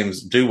 2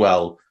 games, do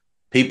well.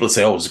 People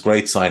say, oh, it's a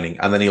great signing.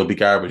 And then he'll be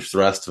garbage for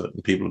the rest of it.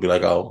 And people will be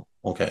like, oh,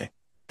 okay.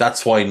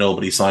 That's why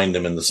nobody signed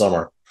him in the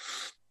summer.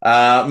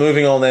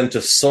 Moving on then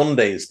to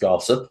Sunday's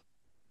gossip.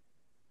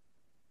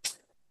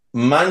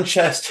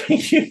 Manchester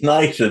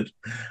United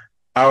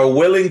are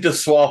willing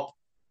to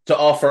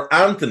offer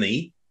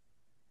Anthony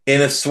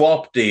in a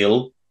swap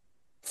deal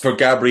for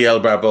Gabriel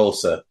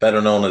Barbosa,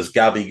 better known as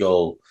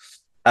Gabigol.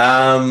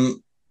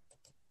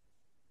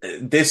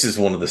 This is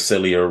one of the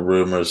sillier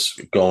rumours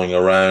going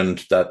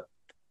around that,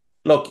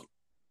 look,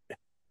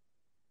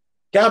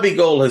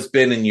 Gabigol has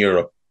been in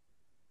Europe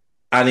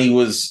and he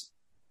was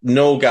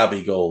no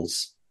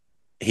Gabigols.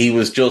 He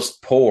was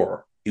just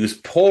poor. He was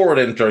poor at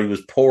Inter. He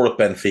was poor at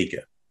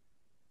Benfica.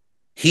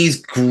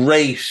 He's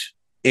great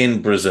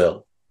in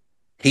Brazil.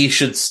 He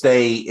should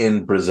stay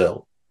in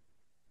Brazil.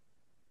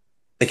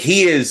 Like,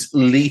 he is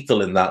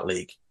lethal in that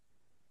league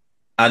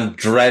and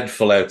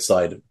dreadful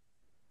outside him.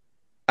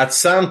 At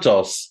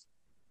Santos,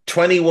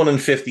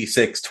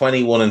 21-56,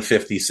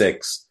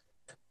 21-56.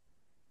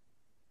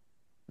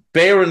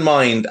 Bear in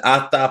mind,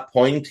 at that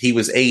point, he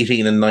was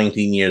 18 and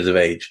 19 years of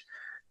age.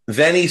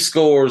 Then he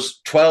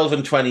scores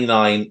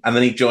 12-29, and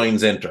then he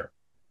joins Inter.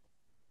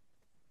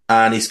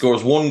 And he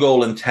scores 1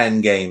 goal in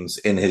 10 games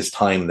in his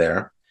time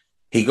there.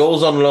 He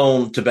goes on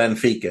loan to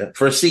Benfica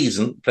for a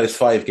season, plays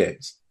 5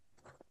 games,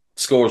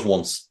 scores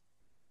once.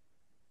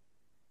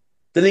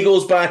 Then he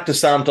goes back to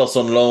Santos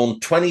on loan,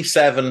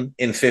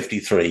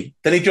 27-53.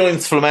 Then he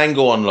joins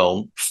Flamengo on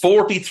loan,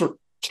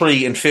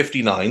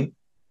 43-59.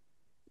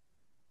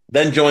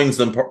 Then joins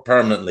them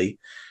permanently,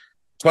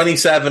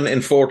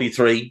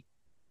 27-43,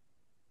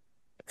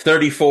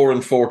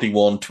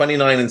 34-41,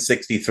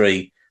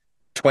 29-63,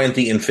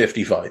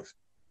 20-55.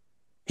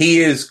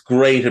 He is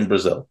great in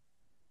Brazil.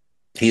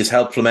 He has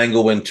helped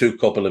Flamengo win 2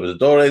 Copa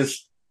Libertadores.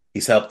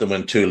 He's helped them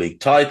win 2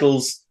 league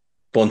titles,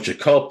 bunch of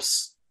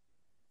cups.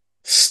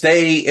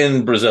 Stay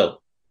in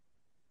Brazil.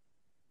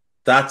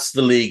 That's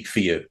the league for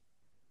you.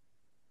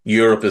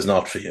 Europe is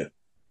not for you.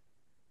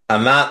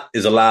 And that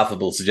is a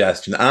laughable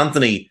suggestion.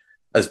 Anthony,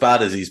 as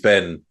bad as he's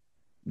been,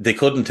 they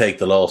couldn't take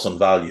the loss on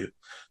value.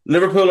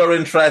 Liverpool are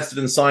interested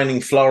in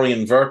signing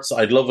Florian Wirtz.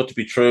 I'd love it to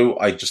be true.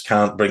 I just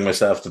can't bring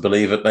myself to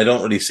believe it. And I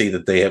don't really see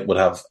that they would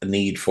have a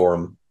need for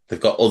him. They've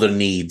got other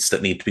needs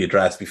that need to be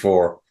addressed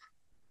before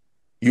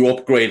you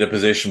upgrade a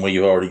position where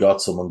you've already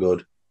got someone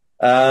good.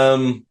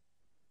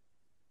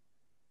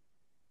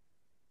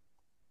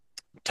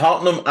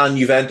 Tottenham and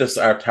Juventus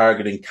are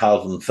targeting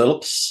Calvin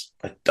Phillips.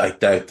 I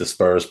doubt the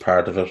Spurs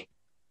part of it.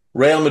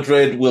 Real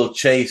Madrid will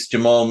chase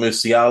Jamal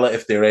Musiala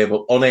if they're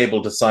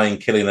unable to sign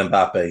Kylian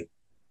Mbappe.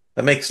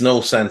 That makes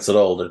no sense at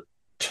all. They're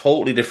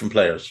totally different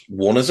players.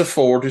 One is a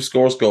forward who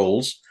scores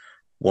goals.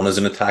 One is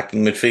an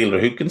attacking midfielder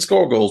who can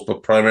score goals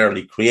but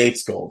primarily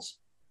creates goals.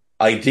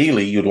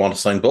 Ideally, you'd want to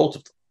sign both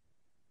of them.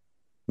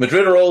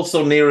 Madrid are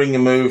also nearing a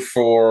move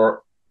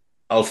for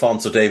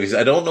Alphonso Davies.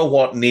 I don't know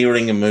what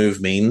nearing a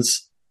move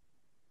means.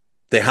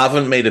 They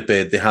haven't made a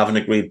bid. They haven't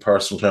agreed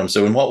personal terms.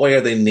 So in what way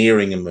are they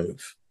nearing a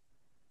move?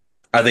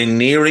 Are they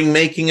nearing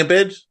making a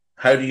bid?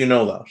 How do you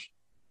know that?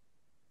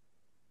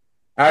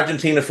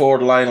 Argentina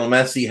forward Lionel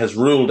Messi has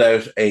ruled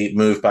out a loan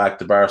move back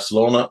to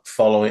Barcelona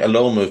following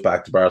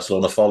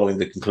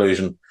the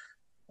conclusion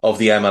of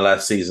the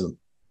MLS season.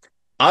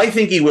 I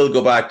think he will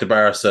go back to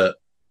Barca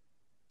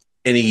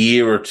in a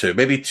year or two,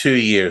 maybe 2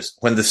 years,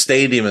 when the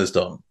stadium is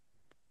done.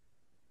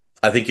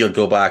 I think he'll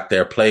go back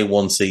there, play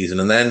 1 season,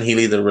 and then he'll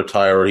either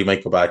retire or he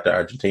might go back to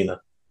Argentina.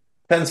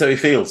 Depends how he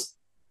feels.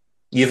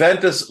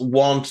 Juventus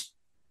want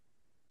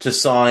to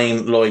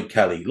sign Lloyd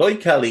Kelly. Lloyd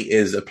Kelly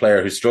is a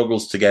player who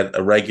struggles to get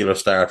a regular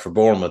start for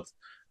Bournemouth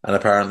and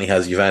apparently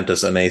has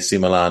Juventus and AC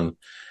Milan.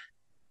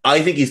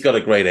 I think he's got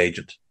a great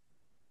agent.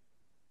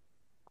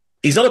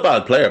 He's not a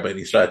bad player by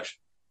any stretch.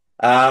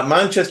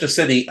 Manchester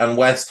City and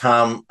West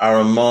Ham are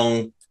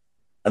among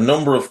a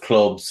number of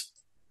clubs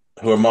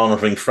who are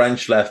monitoring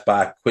French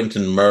left-back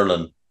Quentin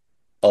Merlin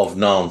of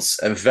Nantes,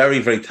 a very,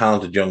 very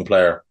talented young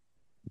player.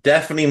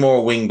 Definitely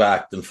more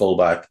wing-back than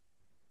full-back.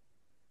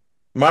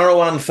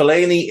 Marouane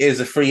Fellaini is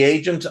a free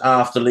agent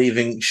after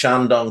leaving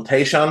Shandong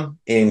Taishan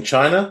in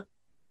China.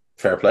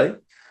 Fair play.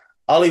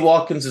 Ollie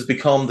Watkins has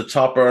become the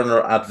top earner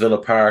at Villa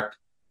Park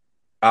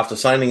after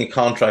signing a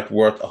contract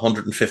worth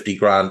 150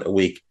 grand a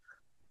week.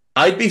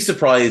 I'd be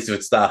surprised if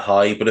it's that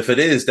high, but if it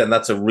is, then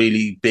that's a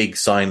really big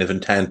sign of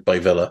intent by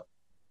Villa.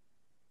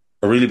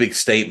 A really big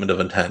statement of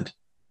intent.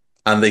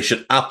 And they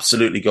should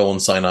absolutely go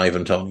and sign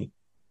Ivan Toney.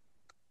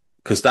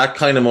 Because that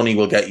kind of money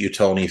will get you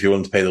Toney if you're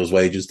willing to pay those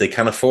wages. They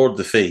can afford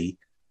the fee.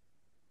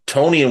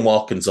 Toney and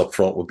Watkins up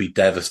front would be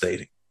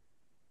devastating.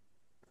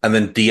 And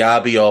then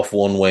Diaby off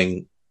one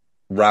wing,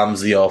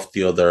 Ramsey off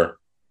the other,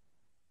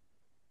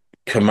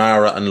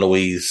 Kamara and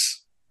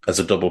Luiz as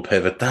a double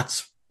pivot.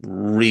 That's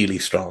really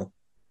strong.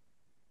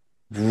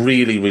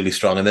 Really, really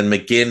strong. And then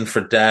McGinn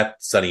for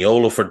depth,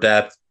 Zaniolo for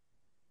depth,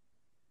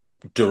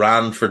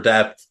 Duran for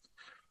depth,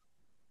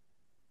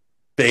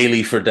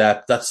 Bailey for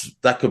depth.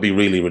 That could be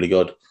really, really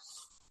good.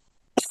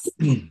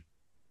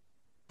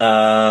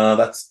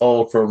 That's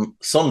all from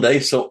Sunday.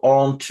 So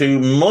on to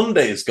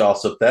Monday's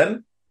gossip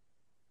then.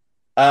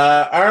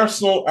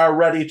 Arsenal are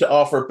ready to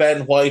offer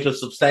Ben White a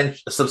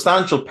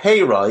substantial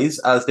pay rise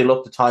as they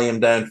look to tie him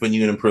down to a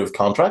new and improved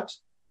contract.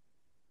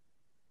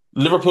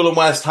 Liverpool and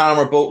West Ham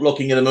are both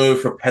looking at a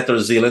move for Petr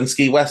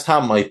Zielinski. West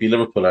Ham might be,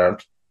 Liverpool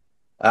aren't.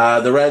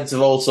 The Reds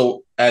have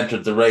also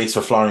entered the race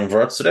for Florian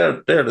Wirtz, so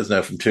there it is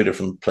now from two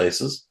different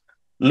places.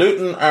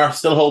 Luton are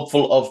still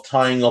hopeful of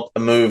tying up a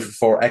move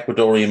for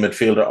Ecuadorian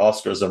midfielder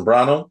Oscar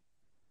Zambrano.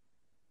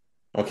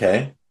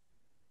 Okay.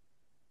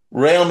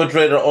 Real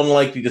Madrid are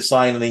unlikely to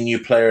sign any new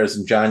players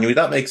in January.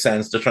 That makes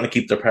sense. They're trying to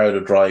keep their powder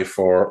dry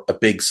for a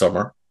big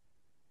summer.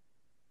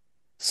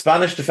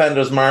 Spanish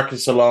defenders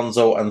Marcos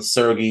Alonso and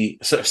Sergi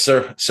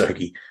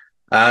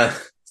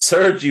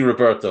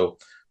Roberto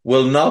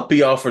will not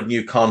be offered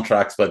new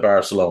contracts by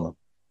Barcelona.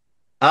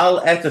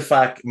 Al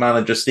Ettifaq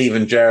manager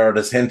Steven Gerrard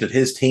has hinted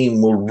his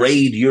team will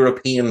raid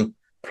European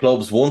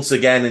clubs once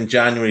again in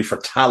January for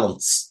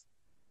talents.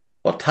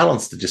 What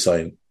talents did you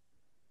sign?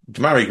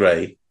 Demarai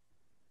Gray.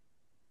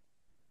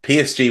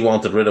 PSG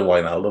wanted rid of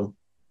Wijnaldum.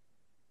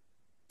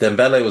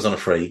 Dembele was on a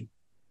free.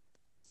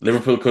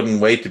 Liverpool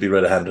couldn't wait to be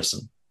rid of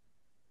Henderson.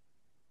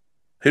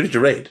 Who did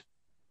you raid?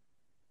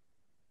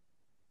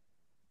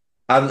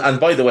 And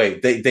by the way,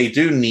 they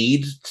do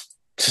need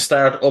to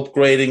start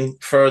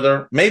upgrading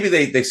further. Maybe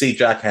they see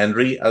Jack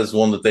Hendry as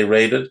one that they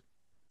raided.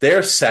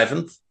 They're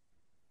 7th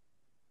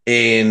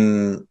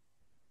in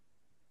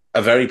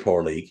a very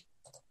poor league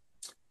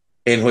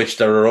in which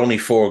there are only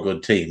 4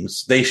 good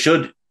teams. They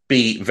should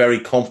be very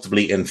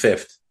comfortably in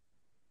 5th,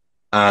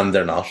 and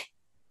they're not.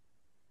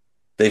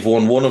 They've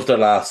won 1 of their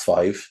last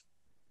 5.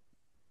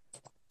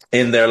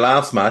 In their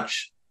last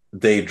match,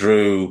 they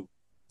drew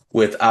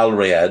with Al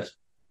Riyadh.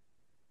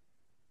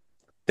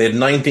 They had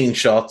 19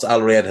 shots,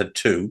 Al Riyadh had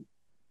 2.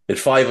 They had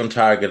 5 on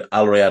target,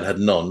 Al Riyadh had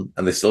none,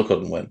 and they still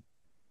couldn't win.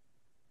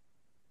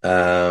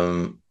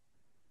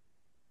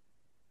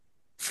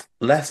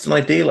 Less than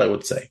ideal, I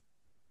would say.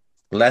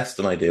 Less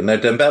than ideal. Now,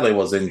 Dembele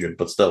was injured,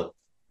 but still.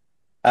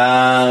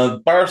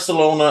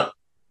 Barcelona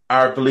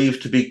are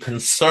believed to be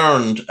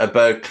concerned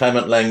about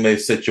Clement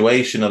Lenglet's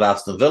situation at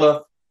Aston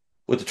Villa,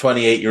 with the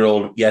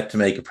 28-year-old yet to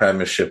make a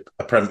Premiership.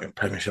 I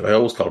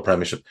always call it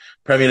Premiership.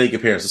 Premier League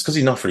appearances, because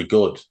he's not very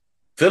good.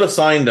 Villa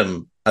signed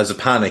him as a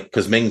panic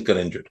because Mings got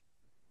injured.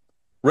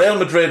 Real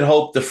Madrid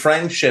hope the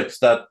friendships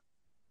that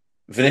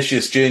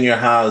Vinicius Jr.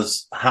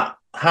 has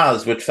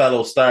with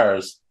fellow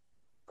stars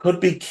could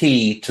be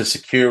key to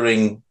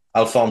securing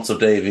Alphonso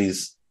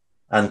Davies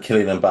and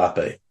Kylian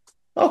Mbappe.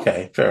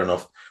 Okay, fair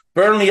enough.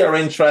 Burnley are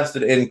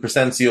interested in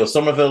Crescencio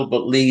Somerville,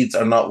 but Leeds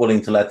are not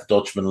willing to let the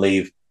Dutchman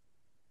leave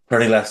for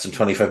any less than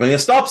 25 million.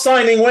 Stop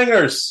signing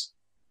wingers!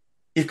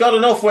 You've got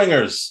enough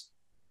wingers.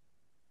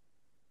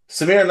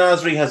 Samir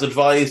Nasri has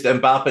advised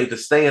Mbappe to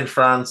stay in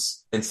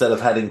France instead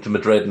of heading to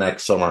Madrid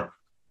next summer.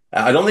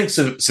 I don't think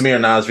Samir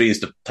Nasri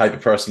is the type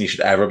of person you should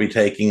ever be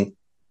taking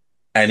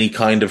any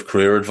kind of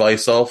career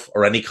advice off,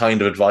 or any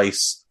kind of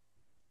advice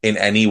in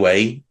any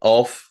way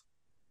off.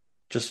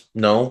 Just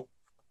no.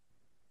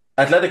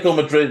 Atletico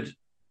Madrid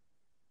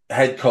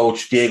head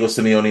coach Diego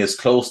Simeone is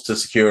close to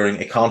securing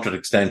a contract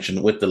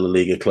extension with the La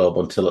Liga club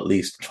until at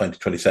least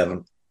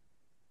 2027.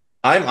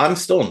 I'm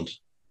stunned.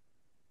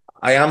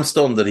 I am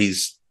stunned that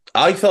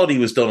I thought he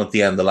was done at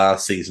the end of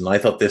last season. I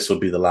thought this would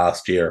be the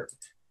last year.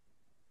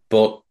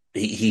 But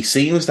he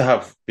seems to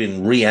have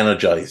been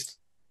re-energized.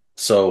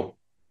 So,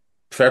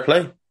 fair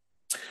play.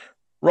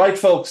 Right,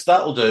 folks,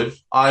 that'll do.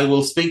 I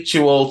will speak to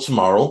you all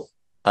tomorrow.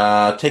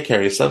 Take care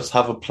of yourselves.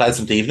 Have a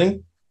pleasant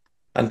evening.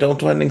 And don't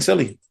do anything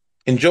silly.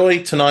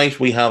 Enjoy tonight.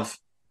 We have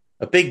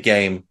a big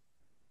game.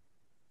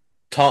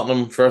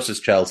 Tottenham versus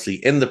Chelsea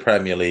in the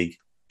Premier League.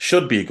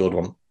 Should be a good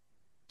one.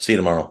 See you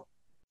tomorrow.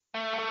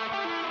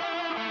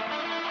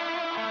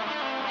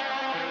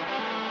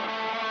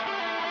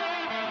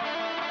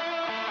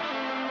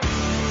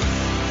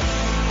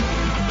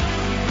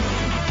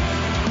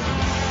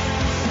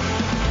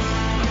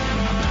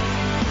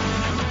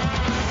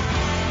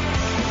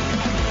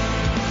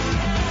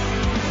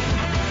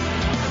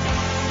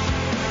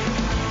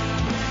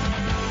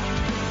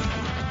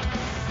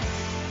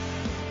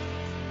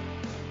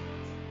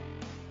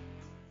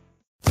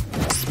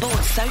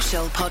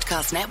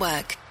 Podcast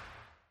Network.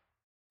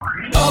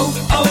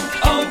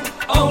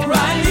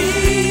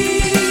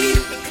 O'Reilly.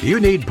 You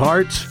need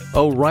parts?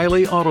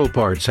 O'Reilly Auto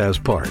Parts has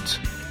parts.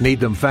 Need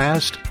them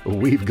fast?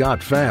 We've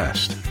got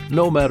fast.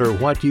 No matter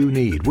what you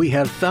need, we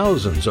have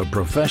thousands of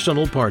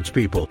professional parts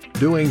people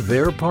doing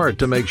their part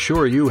to make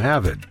sure you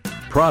have it.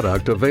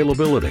 Product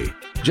availability.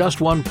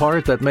 Just one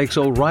part that makes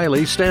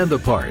O'Reilly stand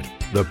apart.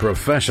 The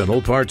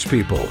professional parts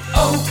people.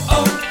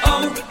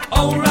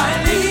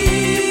 O'Reilly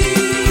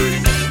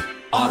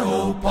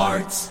Auto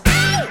Parts.